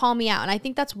who's going to call me out? And I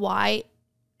think that's why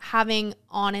having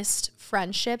honest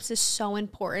friendships is so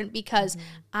important, because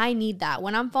I need that.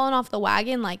 When I'm falling off the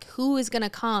wagon, like who is going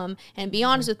to come and be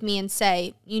honest with me and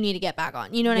say, you need to get back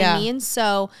on, you know what I mean?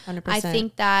 So 100%. I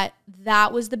think that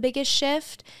was the biggest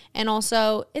shift. And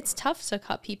also it's tough to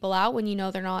cut people out when you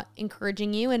know they're not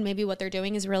encouraging you and maybe what they're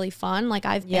doing is really fun. Like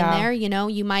I've been there, you know,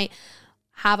 you might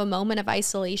have a moment of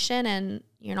isolation and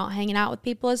you're not hanging out with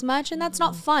people as much, and that's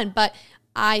not fun. But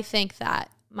I think that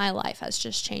my life has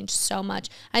just changed so much.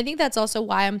 I think that's also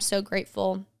why I'm so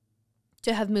grateful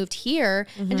to have moved here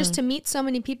and just to meet so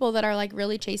many people that are like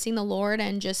really chasing the Lord,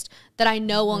 and just that I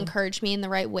know will encourage me in the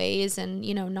right ways, and,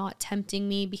 you know, not tempting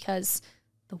me, because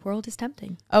the world is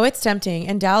tempting. Oh, it's tempting.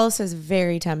 And Dallas is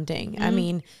very tempting. I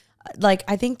mean, like,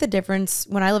 I think the difference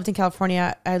when I lived in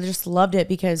California, I just loved it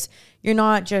because you're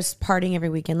not just partying every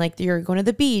weekend. Like, you're going to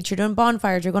the beach, you're doing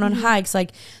bonfires, you're going on hikes.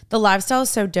 Like, the lifestyle is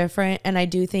so different. And I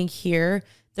do think here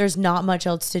there's not much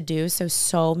else to do.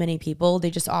 So many people,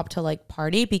 they just opt to like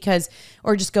party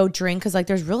or just go drink. Cause like,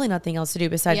 there's really nothing else to do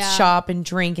besides shop and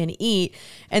drink and eat.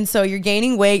 And so you're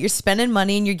gaining weight, you're spending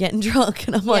money, and you're getting drunk.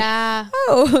 And I'm like,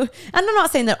 oh, and I'm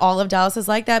not saying that all of Dallas is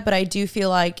like that, but I do feel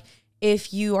like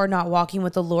if you are not walking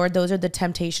with the Lord, those are the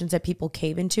temptations that people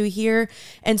cave into here.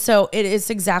 And so it is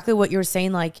exactly what you're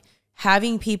saying. Like,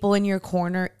 having people in your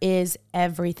corner is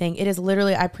everything. It is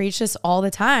literally, I preach this all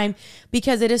the time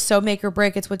because it is so make or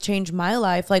break. It's what changed my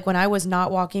life. Like, when I was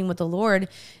not walking with the Lord,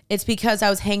 it's because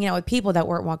I was hanging out with people that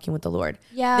weren't walking with the Lord.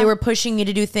 Yeah. They were pushing me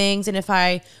to do things. And if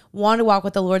I wanted to walk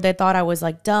with the Lord, they thought I was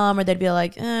like dumb, or they'd be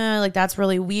like, like that's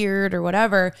really weird or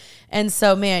whatever. And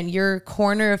so, man, your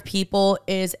corner of people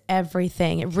is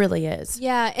everything. It really is.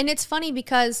 Yeah. And it's funny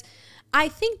because I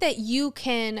think that you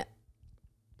can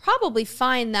probably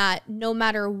find that no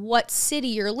matter what city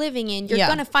you're living in, you're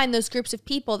going to find those groups of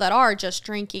people that are just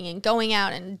drinking and going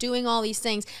out and doing all these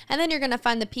things. And then you're going to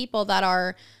find the people that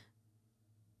are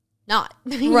not.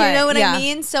 You know what I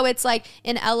mean? So it's like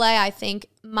in LA, I think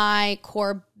my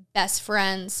core best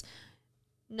friends,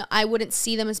 no, I wouldn't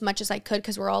see them as much as I could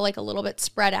because we're all like a little bit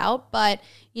spread out, but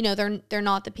you know, they're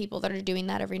not the people that are doing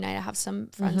that every night. I have some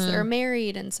friends that are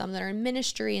married and some that are in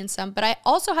ministry and some, but I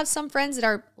also have some friends that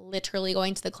are literally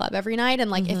going to the club every night.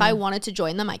 And like, if I wanted to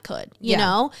join them, I could, you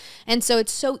know? And so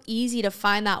it's so easy to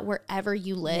find that wherever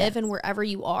you live and wherever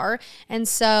you are. And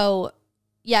so,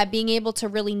 yeah, being able to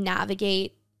really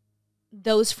navigate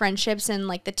those friendships and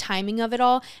like the timing of it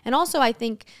all. And also I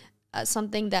think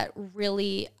something that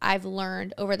really I've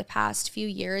learned over the past few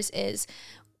years is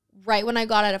right when I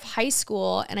got out of high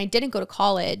school and I didn't go to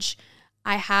college,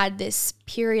 I had this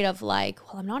period of like,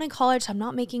 well, I'm not in college, so I'm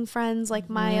not making friends like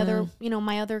my other, you know,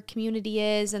 my other community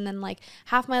is. And then like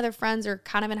half my other friends are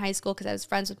kind of in high school because I was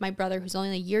friends with my brother who's only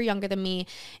a year younger than me.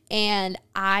 And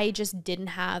I just didn't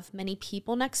have many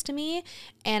people next to me.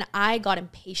 And I got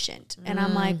impatient. And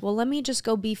I'm like, well, let me just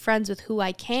go be friends with who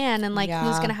I can and like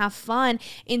who's going to have fun,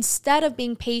 instead of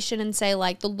being patient and say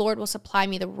like, the Lord will supply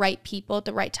me the right people at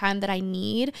the right time that I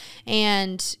need.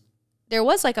 And there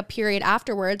was like a period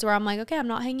afterwards where I'm like, okay, I'm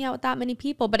not hanging out with that many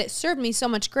people, but it served me so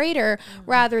much greater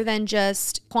rather than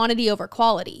just quantity over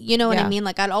quality. You know what I mean?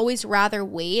 Like, I'd always rather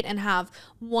wait and have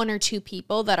one or two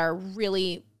people that are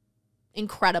really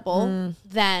incredible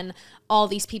than all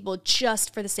these people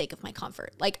just for the sake of my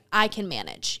comfort. Like, I can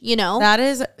manage, you know? That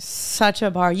is such a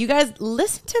bar. You guys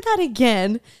listen to that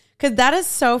again, because that is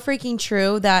so freaking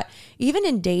true that even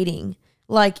in dating,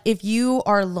 like if you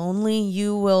are lonely,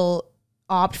 you will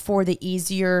opt for the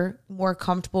easier, more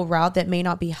comfortable route that may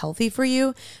not be healthy for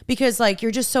you, because like you're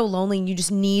just so lonely and you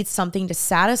just need something to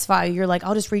satisfy you. You're like,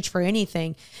 I'll just reach for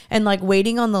anything. And like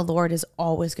waiting on the Lord is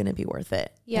always going to be worth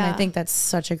it. Yeah. And I think that's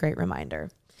such a great reminder.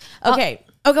 Okay.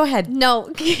 Oh, go ahead.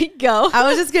 No, go. I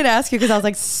was just going to ask you because I was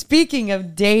like, speaking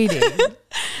of dating.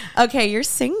 Okay, you're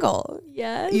single.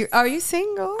 Yes. Are you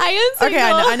single? I am single. Okay,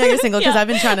 I know you're single because I've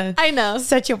been trying to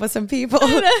set you up with some people.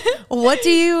 What do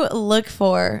you look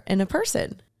for in a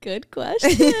person? Good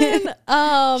question.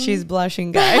 She's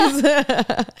blushing, guys.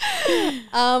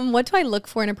 What do I look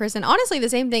for in a person? Honestly, the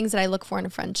same things that I look for in a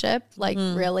friendship. Like,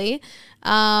 really.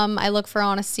 I look for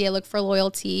honesty. I look for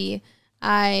loyalty.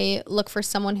 I look for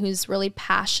someone who's really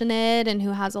passionate and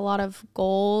who has a lot of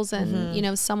goals and, you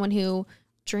know, someone who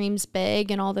dreams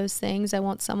big and all those things. I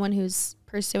want someone who's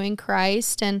pursuing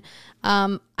Christ. And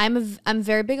I'm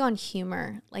very big on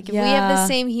humor. Like, if we have the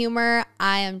same humor,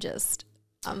 I'm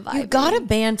vibing. You gotta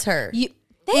banter.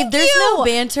 If there's no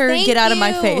banter, get out of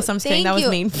my face. I'm saying that was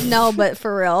mean. No, but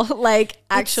for real, like,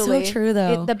 actually, it's so true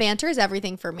though. The banter is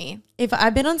everything for me. If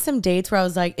I've been on some dates where I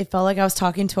was like, it felt like I was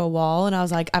talking to a wall, and I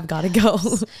was like, I've got to go.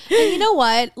 And you know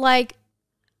what? Like,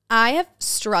 I have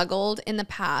struggled in the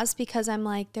past because I'm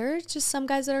like, there's just some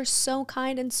guys that are so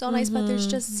kind and so nice, but there's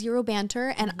just zero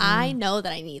banter. And I know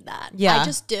that I need that. Yeah. I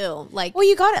just do. Like, well,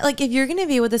 you got it. Like, if you're going to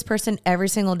be with this person every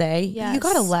single day, you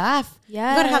got to laugh.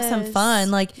 Yes. You got to have some fun.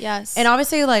 Like, yes. And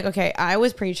obviously, like, okay, I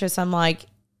was preacher's. I'm like,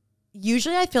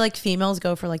 usually I feel like females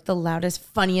go for like the loudest,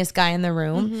 funniest guy in the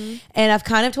room. And I've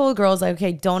kind of told girls like,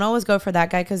 okay, don't always go for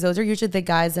that guy, because those are usually the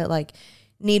guys that like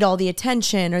need all the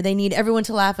attention, or they need everyone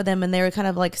to laugh at them, and they're kind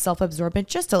of like self-absorbent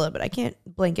just a little bit. I can't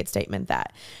blanket statement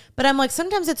that, but I'm like,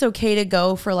 sometimes it's okay to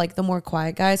go for like the more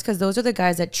quiet guys, because those are the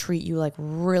guys that treat you like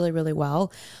really, really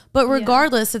well. But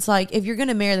regardless, it's like, if you're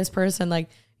gonna marry this person, like,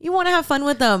 You want to have fun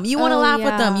with them. You want to laugh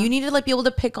with them. yeah. You need to like be able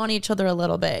to pick on each other a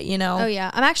little bit, you know? Oh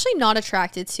yeah. I'm actually not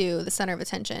attracted to the center of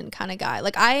attention kind of guy.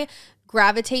 Like I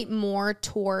gravitate more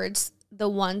towards the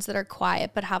ones that are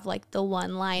quiet but have like the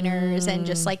one-liners and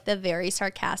just like the very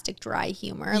sarcastic, dry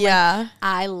humor. Yeah. Like,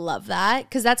 I love that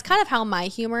because that's kind of how my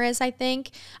humor is, I think.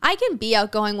 I can be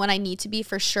outgoing when I need to be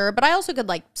for sure, but I also could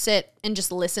like sit and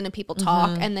just listen to people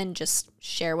talk and then just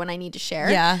share when I need to share.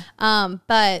 Yeah.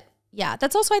 But yeah,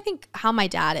 that's also I think how my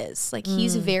dad is. Like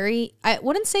he's very, I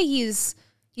wouldn't say he's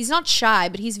not shy,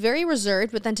 but he's very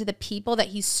reserved. But then to the people that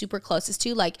he's super closest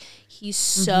to, like he's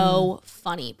so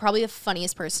funny. Probably the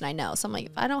funniest person I know. So I'm like,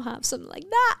 if I don't have something like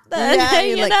that, then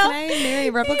you're you like, know? can I marry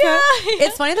a replica? Yeah.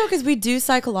 It's funny though, because we do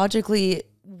psychologically,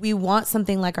 we want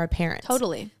something like our parents.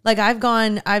 Totally. Like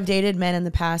I've dated men in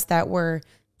the past that were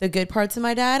the good parts of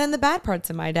my dad and the bad parts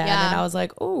of my dad. Yeah. And I was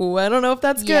like, oh, I don't know if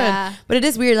that's Yeah. good. But it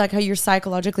is weird like how you're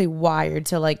psychologically wired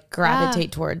to like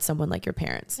gravitate towards someone like your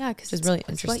parents. Yeah, because it's really it's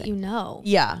interesting. what you know.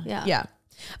 Yeah. Yeah. Yeah.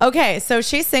 Okay, so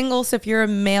she's single. So if you're a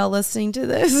male listening to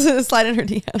this, slide in her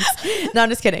DMs. No, I'm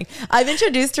just kidding. I've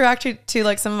introduced her actually to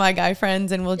like some of my guy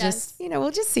friends, and we'll just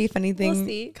see if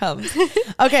anything comes.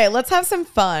 Okay, let's have some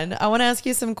fun. I want to ask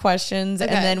you some questions,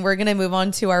 and then we're gonna move on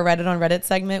to our Reddit on Reddit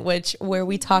segment, where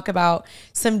we talk about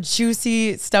some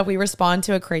juicy stuff. We respond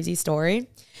to a crazy story.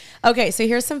 Okay, so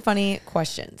here's some funny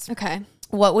questions. Okay.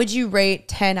 What would you rate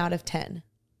 10 out of 10?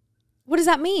 What does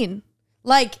that mean?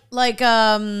 Like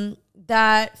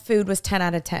that food was 10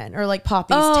 out of 10, or like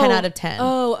Poppy's 10 out of 10.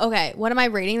 Oh, okay. What am I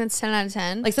rating that's 10 out of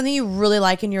 10? Like something you really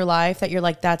like in your life that you're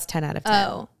like, that's 10 out of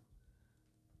 10.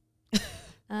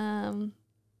 Oh.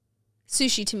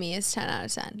 Sushi to me is 10 out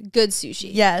of 10. Good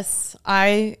sushi. Yes,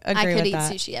 I agree I could with eat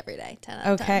that. sushi every day. 10 out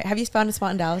of 10. Okay. Have you found a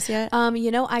spot in Dallas yet?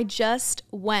 You know, I just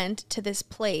went to this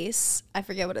place. I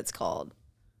forget what it's called.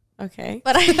 Okay.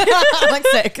 But I'm like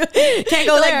sick. Can't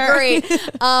go there. Like,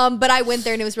 great. But I went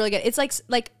there and it was really good. It's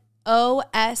like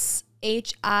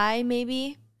OSHI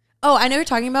maybe. Oh, I know what you're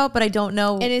talking about, but I don't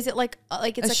know. And is it like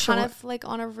it's like short- kind of like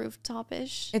on a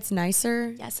rooftop-ish? It's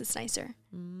nicer. Yes, it's nicer.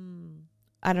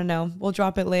 I don't know. We'll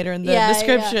drop it later in the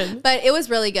description. Yeah. But it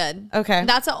was really good. Okay.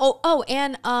 That's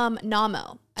and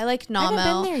Namo. I like Namo. I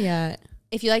haven't been there yet.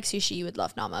 If you like sushi, you would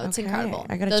love Namo. It's incredible.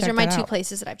 I gotta Those check are my that two out.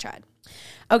 places that I've tried.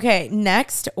 Okay,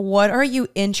 next, what are you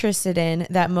interested in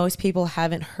that most people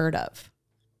haven't heard of?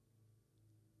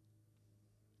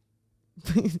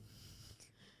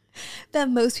 That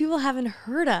most people haven't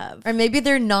heard of. Or maybe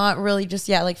they're not really just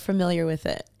like familiar with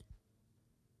it.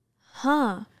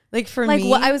 Huh. Like for Like me,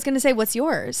 what I was gonna say, what's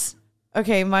yours?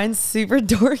 okay, mine's super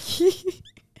dorky.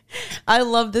 I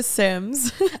love The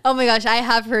Sims. Oh my gosh, I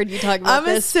have heard you talk about I'm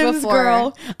a this Sims before.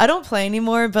 girl. I don't play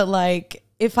anymore, but like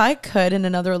if I could in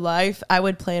another life, I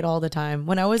would play it all the time.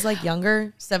 When I was like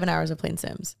younger, 7 hours of playing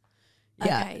Sims.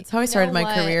 Yeah, Okay, it's how I you started know my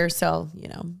what? career. So, you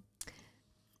know.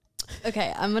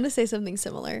 Okay, I'm gonna say something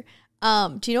similar.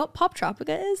 Do you know what Pop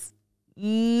Tropica is?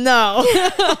 No.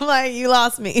 I'm like, you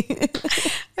lost me.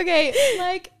 Okay,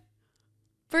 like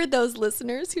for those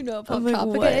listeners who know what Pop I'm like,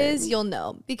 Tropica what? is, you'll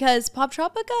know because Pop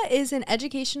Tropica is an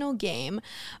educational game,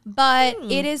 but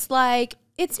it is like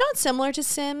it's not similar to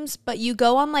Sims, but you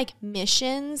go on like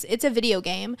missions. It's a video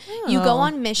game. You go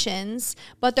on missions,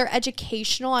 but they're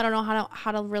educational. I don't know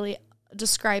how to really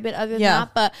describe it other than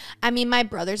that, but I mean my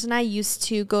brothers and I used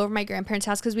to go over to my grandparents'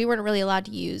 house because we weren't really allowed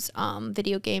to use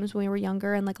video games when we were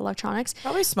younger and like electronics.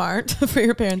 Probably smart for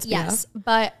your parents. Yes,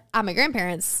 but at my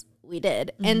grandparents we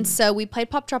did, and so we played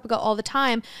Pop Tropica all the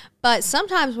time. But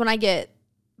sometimes when I get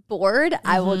bored,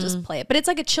 I will just play it. But it's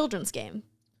like a children's game.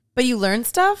 But you learn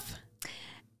stuff?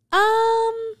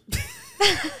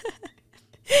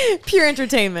 Pure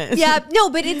entertainment. Yeah, no,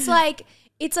 but it's like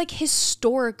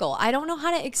historical. I don't know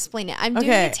how to explain it. I'm doing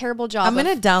a terrible job. I'm going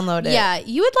to download it. Yeah,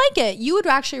 you would like it. You would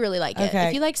actually really like it. Okay.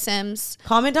 If you like Sims.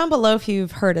 Comment down below if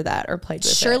you've heard of that or played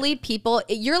with it. Surely people,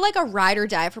 you're like a ride or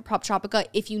die for Pop Tropica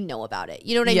if you know about it.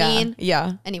 You know what I mean?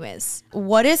 Yeah. Anyways.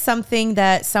 What is something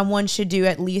that someone should do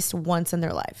at least once in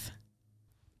their life?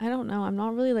 I don't know. I'm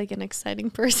not really like an exciting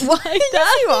person like that.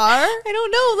 Yes, you are. I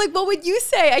don't know. Like, what would you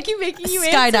say? I keep making you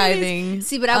answer Skydiving. these.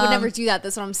 See, but I would never do that.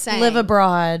 That's what I'm saying. Live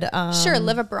abroad. Sure,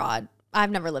 live abroad.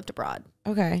 I've never lived abroad.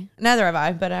 Okay. Neither have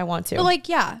I, but I want to. But like,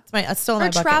 yeah. It's still on Or my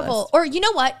bucket travel. list. Or you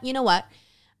know what?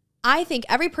 I think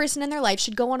every person in their life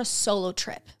should go on a solo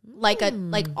trip. Like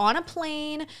on a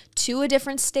plane to a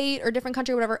different state or different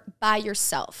country or whatever by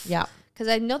yourself. Yeah. Because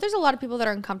I know there's a lot of people that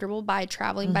are uncomfortable by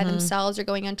traveling by themselves or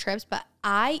going on trips, but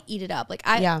I eat it up. Like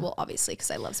well, obviously because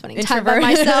I love spending time by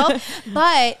myself,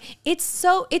 but it's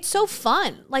so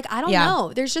fun. Like, I don't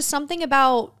know. There's just something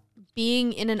about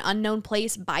being in an unknown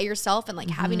place by yourself and like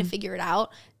having to figure it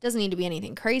out Doesn't need to be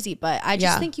anything crazy, but I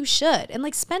just think you should. And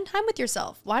like spend time with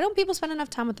yourself. Why don't people spend enough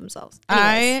time with themselves?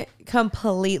 Anyways. I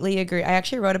completely agree. I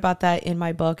actually wrote about that in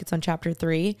my book. It's on chapter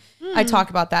 3. I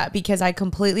talk about that because I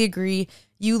completely agree.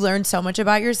 You learn so much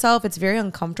about yourself. It's very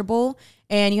uncomfortable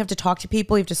and you have to talk to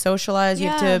people. You have to socialize. You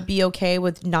have to be okay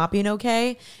with not being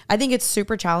okay. I think it's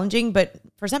super challenging, but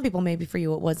for some people, maybe for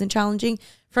you, it wasn't challenging.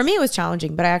 For me, it was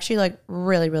challenging, but I actually like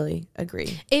really, really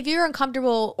agree. If you're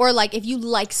uncomfortable or like if you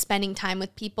like spending time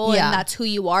with people and that's who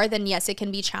you are, then yes, it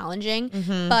can be challenging.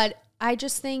 But I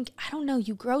just think, I don't know,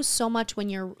 you grow so much when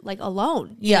you're like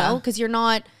alone, you know, because you're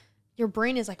not, your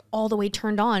brain is like all the way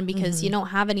turned on because you don't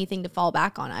have anything to fall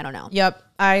back on. I don't know. Yep.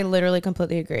 I literally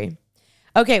completely agree.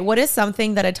 Okay. What is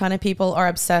something that a ton of people are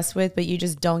obsessed with, but you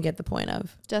just don't get the point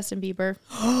of? Justin Bieber.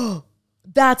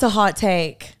 That's a hot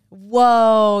take.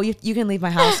 Whoa. You can leave my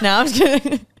house now. I'm just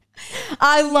kidding.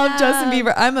 I love Justin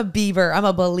Bieber. I'm a Bieber. I'm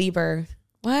a believer.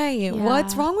 Why? Yeah.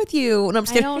 What's wrong with you? No, I'm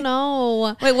just kidding. I don't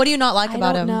know. Wait, what do you not like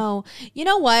about him? No. You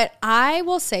know what? I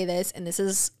will say this, and this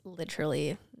is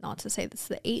literally not to say this is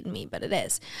the 8 in me, but it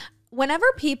is. Whenever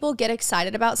people get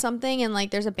excited about something and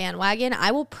like there's a bandwagon,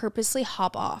 I will purposely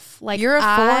hop off. Like you're a 4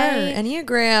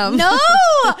 Enneagram. No,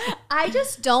 I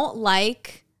just don't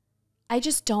like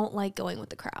going with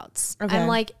the crowds. Okay. I'm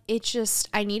like, it's just,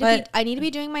 I need to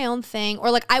be doing my own thing, or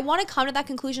like I want to come to that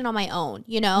conclusion on my own,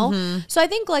 you know? So I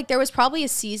think like there was probably a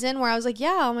season where I was like,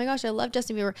 yeah, oh my gosh, I love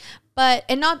Justin Bieber. But,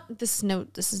 and not, this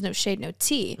is no shade, no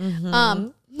tea.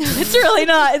 It's really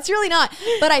not. It's really not.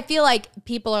 But I feel like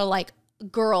people are like,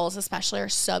 girls especially are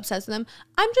so obsessed with him.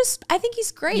 I think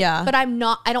he's great. Yeah. But I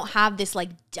don't have this like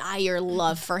dire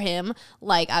love for him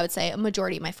like I would say a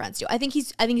majority of my friends do. I think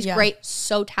he's great,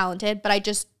 so talented, but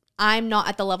I'm not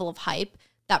at the level of hype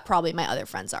that probably my other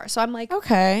friends are. So I'm like,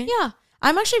 okay. Yeah.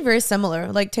 I'm actually very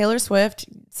similar. Like Taylor Swift,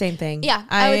 same thing. Yeah,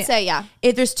 I would say, yeah.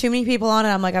 If there's too many people on it,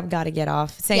 I'm like, I've got to get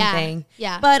off. Same thing.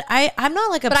 Yeah. But I'm not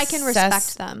like obsessed. But I can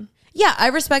respect them. Yeah, I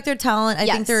respect their talent. I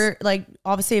think they're like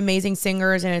obviously amazing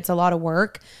singers and it's a lot of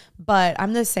work, but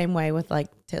I'm the same way with like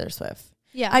Taylor Swift.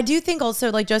 Yeah. I do think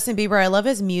also like Justin Bieber, I love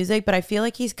his music, but I feel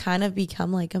like he's kind of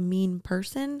become like a mean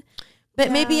person.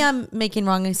 But maybe I'm making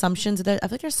wrong assumptions. I feel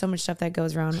like there's so much stuff that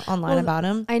goes around online about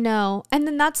him. I know. And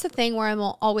then that's the thing where I'm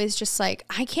always just like,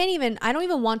 I don't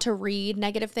even want to read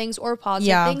negative things or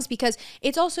positive things because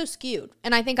it's all so skewed.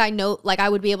 And I think I know, like I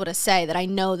would be able to say that I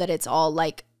know that it's all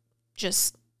like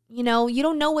just, you know, you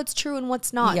don't know what's true and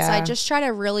what's not. Yeah. So I just try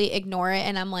to really ignore it.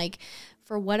 And I'm like,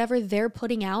 for whatever they're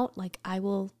putting out, like I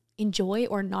will enjoy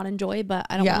or not enjoy, but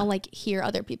I don't want to like hear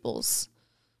other people's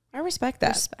I respect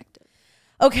that. Perspective.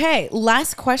 Okay,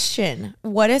 last question.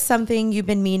 What is something you've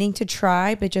been meaning to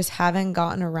try but just haven't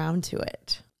gotten around to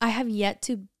it? I have yet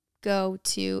to go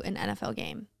to an NFL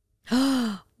game.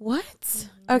 What?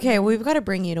 Okay, we've got to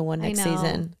bring you to one next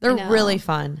season. They're really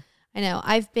fun. I know.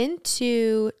 I've been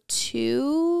to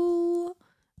 2,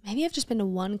 maybe I've just been to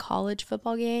 1 college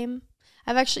football game.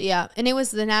 I've actually, and it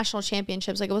was the national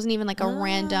championships. Like it wasn't even like a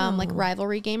random like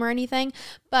rivalry game or anything,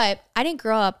 but I didn't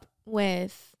grow up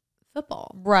with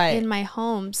football in my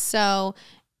home. So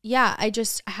yeah, I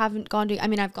haven't gone to, I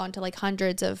mean, I've gone to like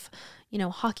hundreds of, you know,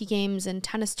 hockey games and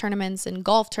tennis tournaments and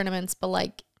golf tournaments, but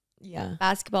like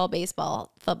basketball,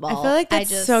 baseball, football. I feel like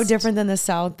that's so different than the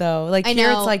South though. Like here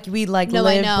it's like we like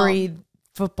live, breathe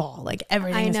football. Like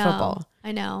everything is football.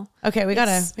 I know. Okay, we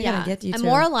gotta get you. I'm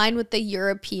more aligned with the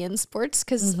European sports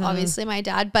because obviously my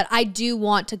dad, but I do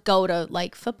want to go to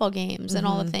like football games and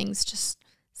all the things. Just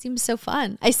seems so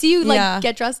fun. I see you like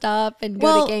get dressed up and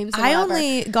go to games. I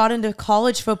only got into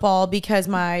college football because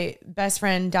my best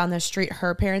friend down the street,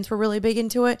 her parents were really big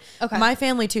into it. Okay, my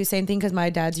family too, same thing because my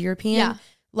dad's European. Yeah.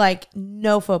 Like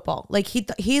no football. Like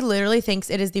he literally thinks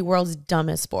it is the world's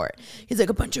dumbest sport. He's like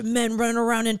a bunch of men running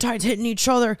around in tights hitting each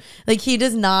other. Like he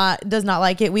does not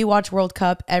like it. We watch World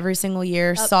Cup every single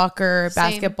year, soccer,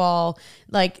 basketball.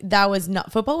 Like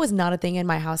football was not a thing in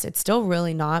my house. It's still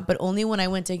really not, but only when I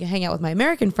went to hang out with my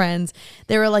American friends,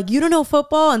 they were like, "You don't know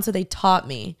football?" And so they taught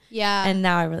me. Yeah. And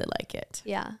now I really like it.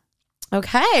 Yeah.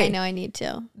 Okay. I know I need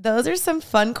to. Those are some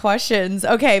fun questions.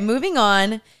 Okay, moving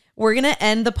on. We're going to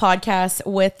end the podcast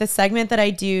with the segment that I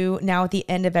do now at the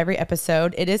end of every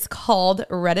episode. It is called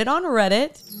Reddit on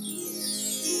Reddit.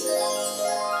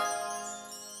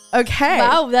 Okay.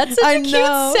 Wow, that's such a cute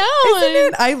sound. Isn't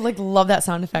it? I love that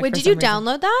sound effect. Wait, did you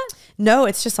download that? No,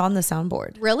 it's just on the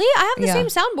soundboard. Really? I have the same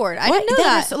soundboard. I didn't know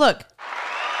that. Look.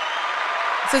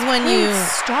 This is when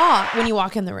when you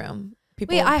walk in the room.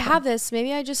 Wait, I have this.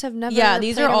 Maybe I just have never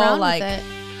these are all like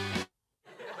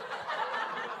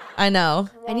I know.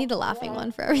 I need a laughing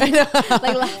one for everything.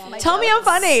 Like Tell me I'm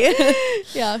funny.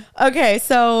 Yeah. Okay,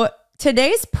 so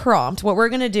today's prompt, what we're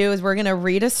going to do is we're going to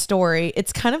read a story.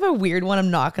 It's kind of a weird one.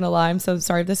 I'm not going to lie. I'm so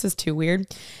sorry if this is too weird.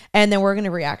 And then we're going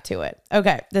to react to it.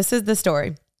 Okay. This is the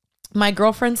story. My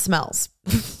girlfriend smells.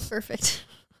 Perfect.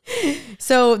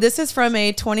 So this is from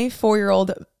a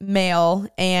 24-year-old male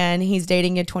and he's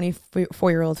dating a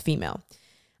 24-year-old female.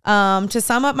 To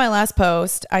sum up my last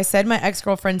post, I said my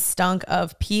ex-girlfriend stunk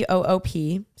of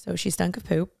poop. So she stunk of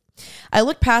poop. I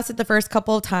looked past it the first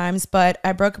couple of times, but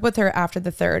I broke up with her after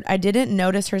the third. I didn't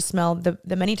notice her smell the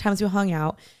many times we hung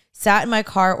out, sat in my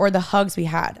car, or the hugs we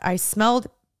had. I smelled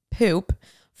poop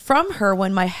from her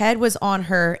when my head was on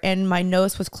her and my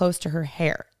nose was close to her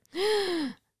hair.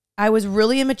 I was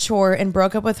really immature and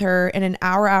broke up with her in an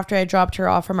hour after I dropped her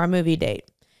off from our movie date.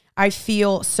 I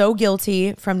feel so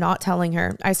guilty from not telling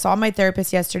her. I saw my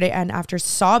therapist yesterday, and after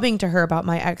sobbing to her about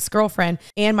my ex-girlfriend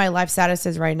and my life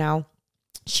statuses right now,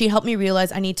 she helped me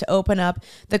realize I need to open up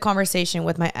the conversation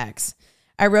with my ex.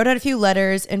 I wrote out a few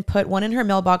letters and put one in her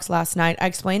mailbox last night. I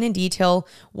explained in detail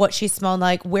what she smelled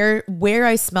like, where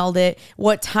I smelled it,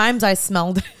 what times I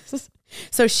smelled it,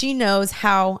 so she knows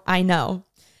how I know.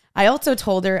 I also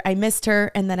told her I missed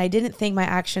her and that I didn't think my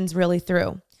actions really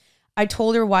through. I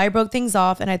told her why I broke things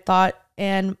off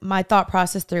and my thought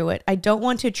process through it. I don't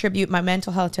want to attribute my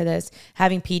mental health to this,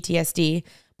 having PTSD,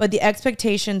 but the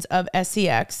expectations of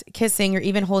sex, kissing, or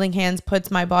even holding hands puts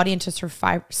my body into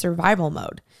survival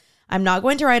mode. I'm not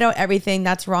going to write out everything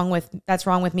that's wrong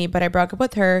with me, but I broke up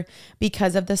with her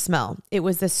because of the smell. It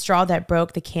was the straw that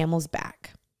broke the camel's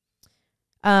back.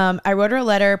 I wrote her a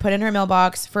letter, put in her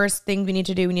mailbox. First thing we need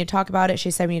to do, we need to talk about it.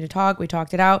 She said we need to talk. We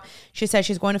talked it out. She said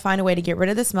she's going to find a way to get rid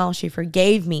of the smell. She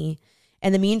forgave me.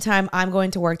 In the meantime, I'm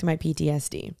going to work through my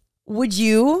PTSD. Would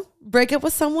you break up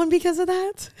with someone because of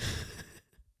that?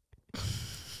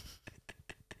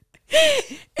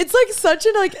 It's like such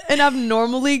an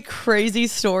abnormally crazy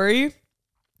story.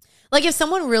 Like if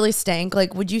someone really stank,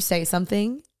 like would you say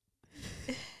something?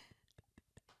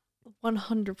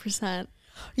 100%.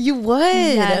 You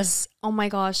would? Yes. Oh my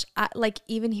gosh. Like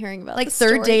even hearing about like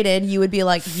third dated, you would be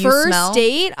like, you first smell?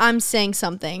 Date, I'm saying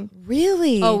something.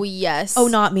 Really? Oh yes. Oh,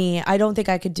 not me. I don't think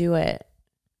I could do it.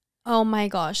 Oh my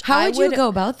gosh. How would you go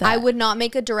about that? I would not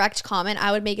make a direct comment.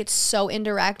 I would make it so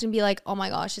indirect and be like, oh my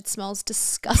gosh, it smells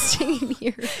disgusting in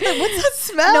here. What's that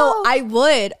smell? No, I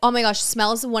would. Oh my gosh,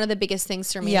 smell is one of the biggest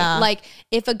things for me. Yeah. Like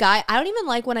if a guy, I don't even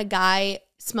like when a guy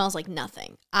smells like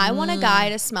nothing. I want a guy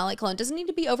to smell like cologne. It doesn't need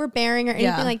to be overbearing or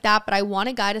anything like that, but I want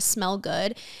a guy to smell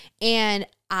good. And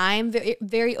I'm very,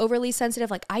 very overly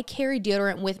sensitive. Like I carry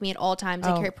deodorant with me at all times.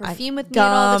 I carry perfume with me at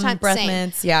all the time. Breath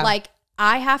mints, yeah. Like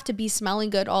I have to be smelling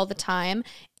good all the time.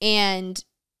 And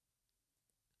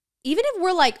even if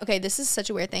we're like, okay, this is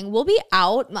such a weird thing. We'll be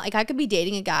out, like I could be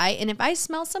dating a guy, and if I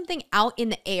smell something out in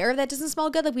the air that doesn't smell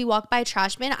good, like we walk by a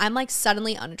trash bin, I'm like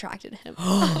suddenly unattracted to him.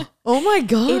 Oh my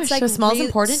gosh. It's like so smells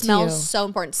important to you. Smells so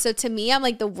important. So to me, I'm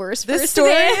like the worst This person.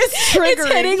 story is triggering.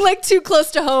 It's hitting like too close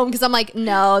to home because I'm like,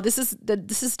 no, this is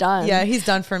done. Yeah, he's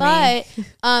done for me.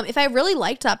 But if I really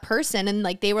liked that person and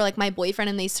like they were like my boyfriend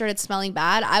and they started smelling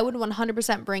bad, I would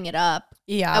 100% bring it up.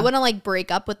 Yeah. I wouldn't like break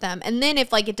up with them. And then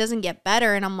if like it doesn't get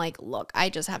better and I'm like, look, I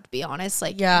just have to be honest,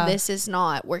 like this is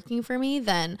not working for me,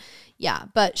 then yeah.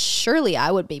 But surely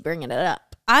I would be bringing it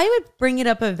up. I would bring it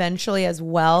up eventually as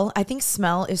well. I think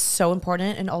smell is so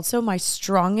important. And also my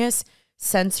strongest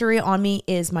sensory on me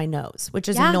is my nose, which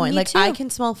is annoying. Like I can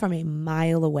smell from a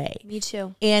mile away. Me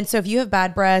too. And so if you have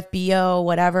bad breath, BO,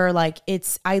 whatever, like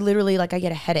I literally like I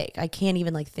get a headache. I can't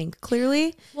even like think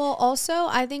clearly. Well, also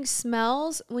I think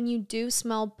smells, when you do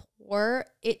smell poor,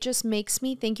 it just makes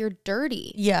me think you're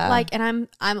dirty. Yeah. Like, and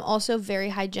I'm also very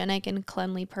hygienic and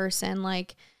cleanly person.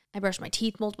 Like I brush my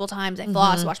teeth multiple times. I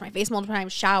floss, wash my face multiple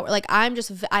times, shower. Like I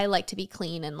like to be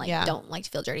clean and like don't like to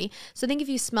feel dirty. So I think if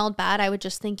you smelled bad, I would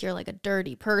just think you're like a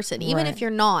dirty person, even if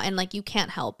you're not, and like you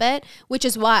can't help it. Which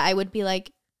is why I would be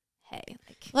like, hey,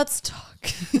 like let's talk.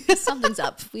 Something's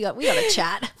up. We got to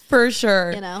chat for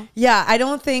sure. You know? Yeah, I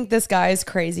don't think this guy is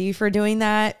crazy for doing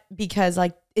that because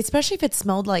like, especially if it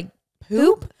smelled like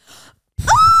poop.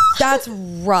 That's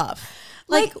rough.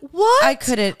 Like what? I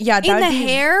couldn't. Yeah, in the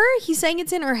hair. He's saying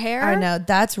it's in her hair. I know,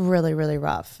 that's really, really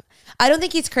rough. I don't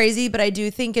think he's crazy, but I do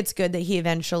think it's good that he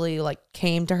eventually like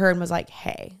came to her and was like,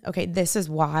 "Hey, okay, this is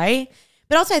why."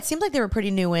 But also, it seemed like they were pretty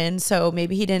new in, so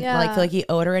maybe he didn't like feel like he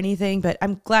owed her anything. But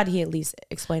I'm glad he at least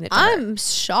explained it to her. I'm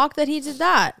shocked that he did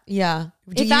that. Yeah.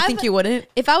 Do you think you wouldn't?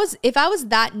 If I was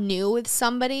that new with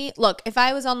somebody, look, if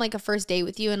I was on like a first date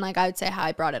with you and like I would say how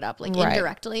I brought it up like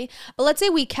indirectly. But let's say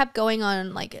we kept going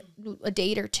on like a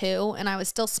date or two and I was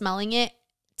still smelling it.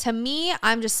 To me,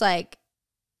 I'm just like,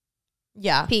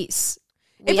 peace.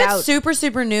 If it's super,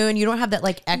 super new and you don't have that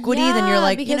like equity, then you're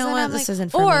like, you know what, this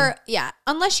isn't for me. Or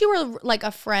unless you were like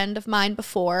a friend of mine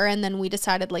before and then we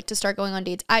decided like to start going on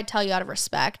dates, I'd tell you out of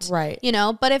respect. Right. You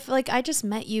know, but if like I just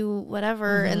met you,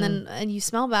 whatever, and you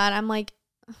smell bad, I'm like,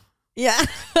 yeah.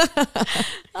 All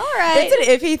right. It's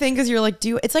an iffy thing because you're like,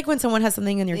 it's like when someone has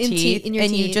something in your teeth and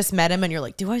you just met him and you're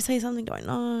like, do I say something? Do I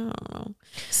no, I don't know.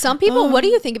 Some people, what do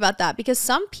you think about that? Because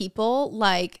some people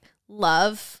like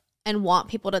love and want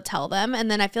people to tell them.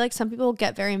 And then I feel like some people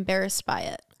get very embarrassed by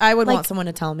it. I would want someone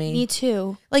to tell me. Me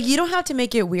too. Like, you don't have to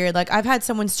make it weird. Like, I've had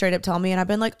someone straight up tell me and I've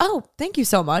been like, oh, thank you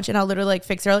so much. And I'll literally like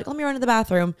fix it. Like, let me run to the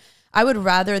bathroom. I would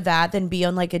rather that than be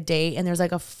on like a date and there's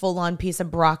like a full on piece of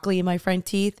broccoli in my front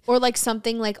teeth. Or like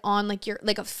something like on like your,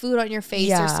 like a food on your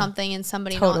face or something and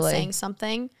somebody not saying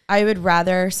something. I would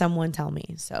rather someone tell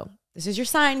me. So this is your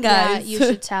sign, guys. Yeah, you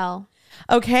should tell.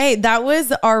 Okay, that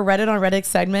was our Reddit on Reddit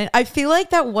segment. I feel like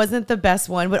that wasn't the best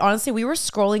one, but honestly, we were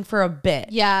scrolling for a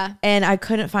bit. Yeah. And I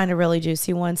couldn't find a really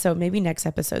juicy one. So maybe next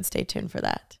episode, stay tuned for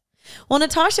that. Well,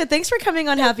 Natasha, thanks for coming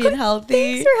on Happy and Healthy.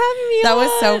 Thanks for having me That on.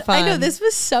 was so fun. I know, this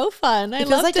was so fun. It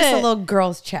feels like just a little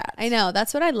girls chat. I know,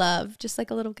 that's what I love. Just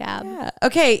like a little gab. Yeah.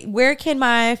 Okay, where can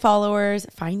my followers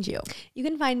find you? You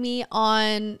can find me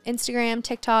on Instagram,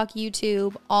 TikTok,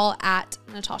 YouTube, all at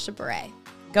Natasha Bure.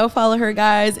 Go follow her,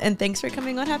 guys. And thanks for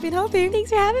coming on Happy and Healthy. Thanks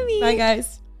for having me. Bye,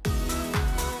 guys.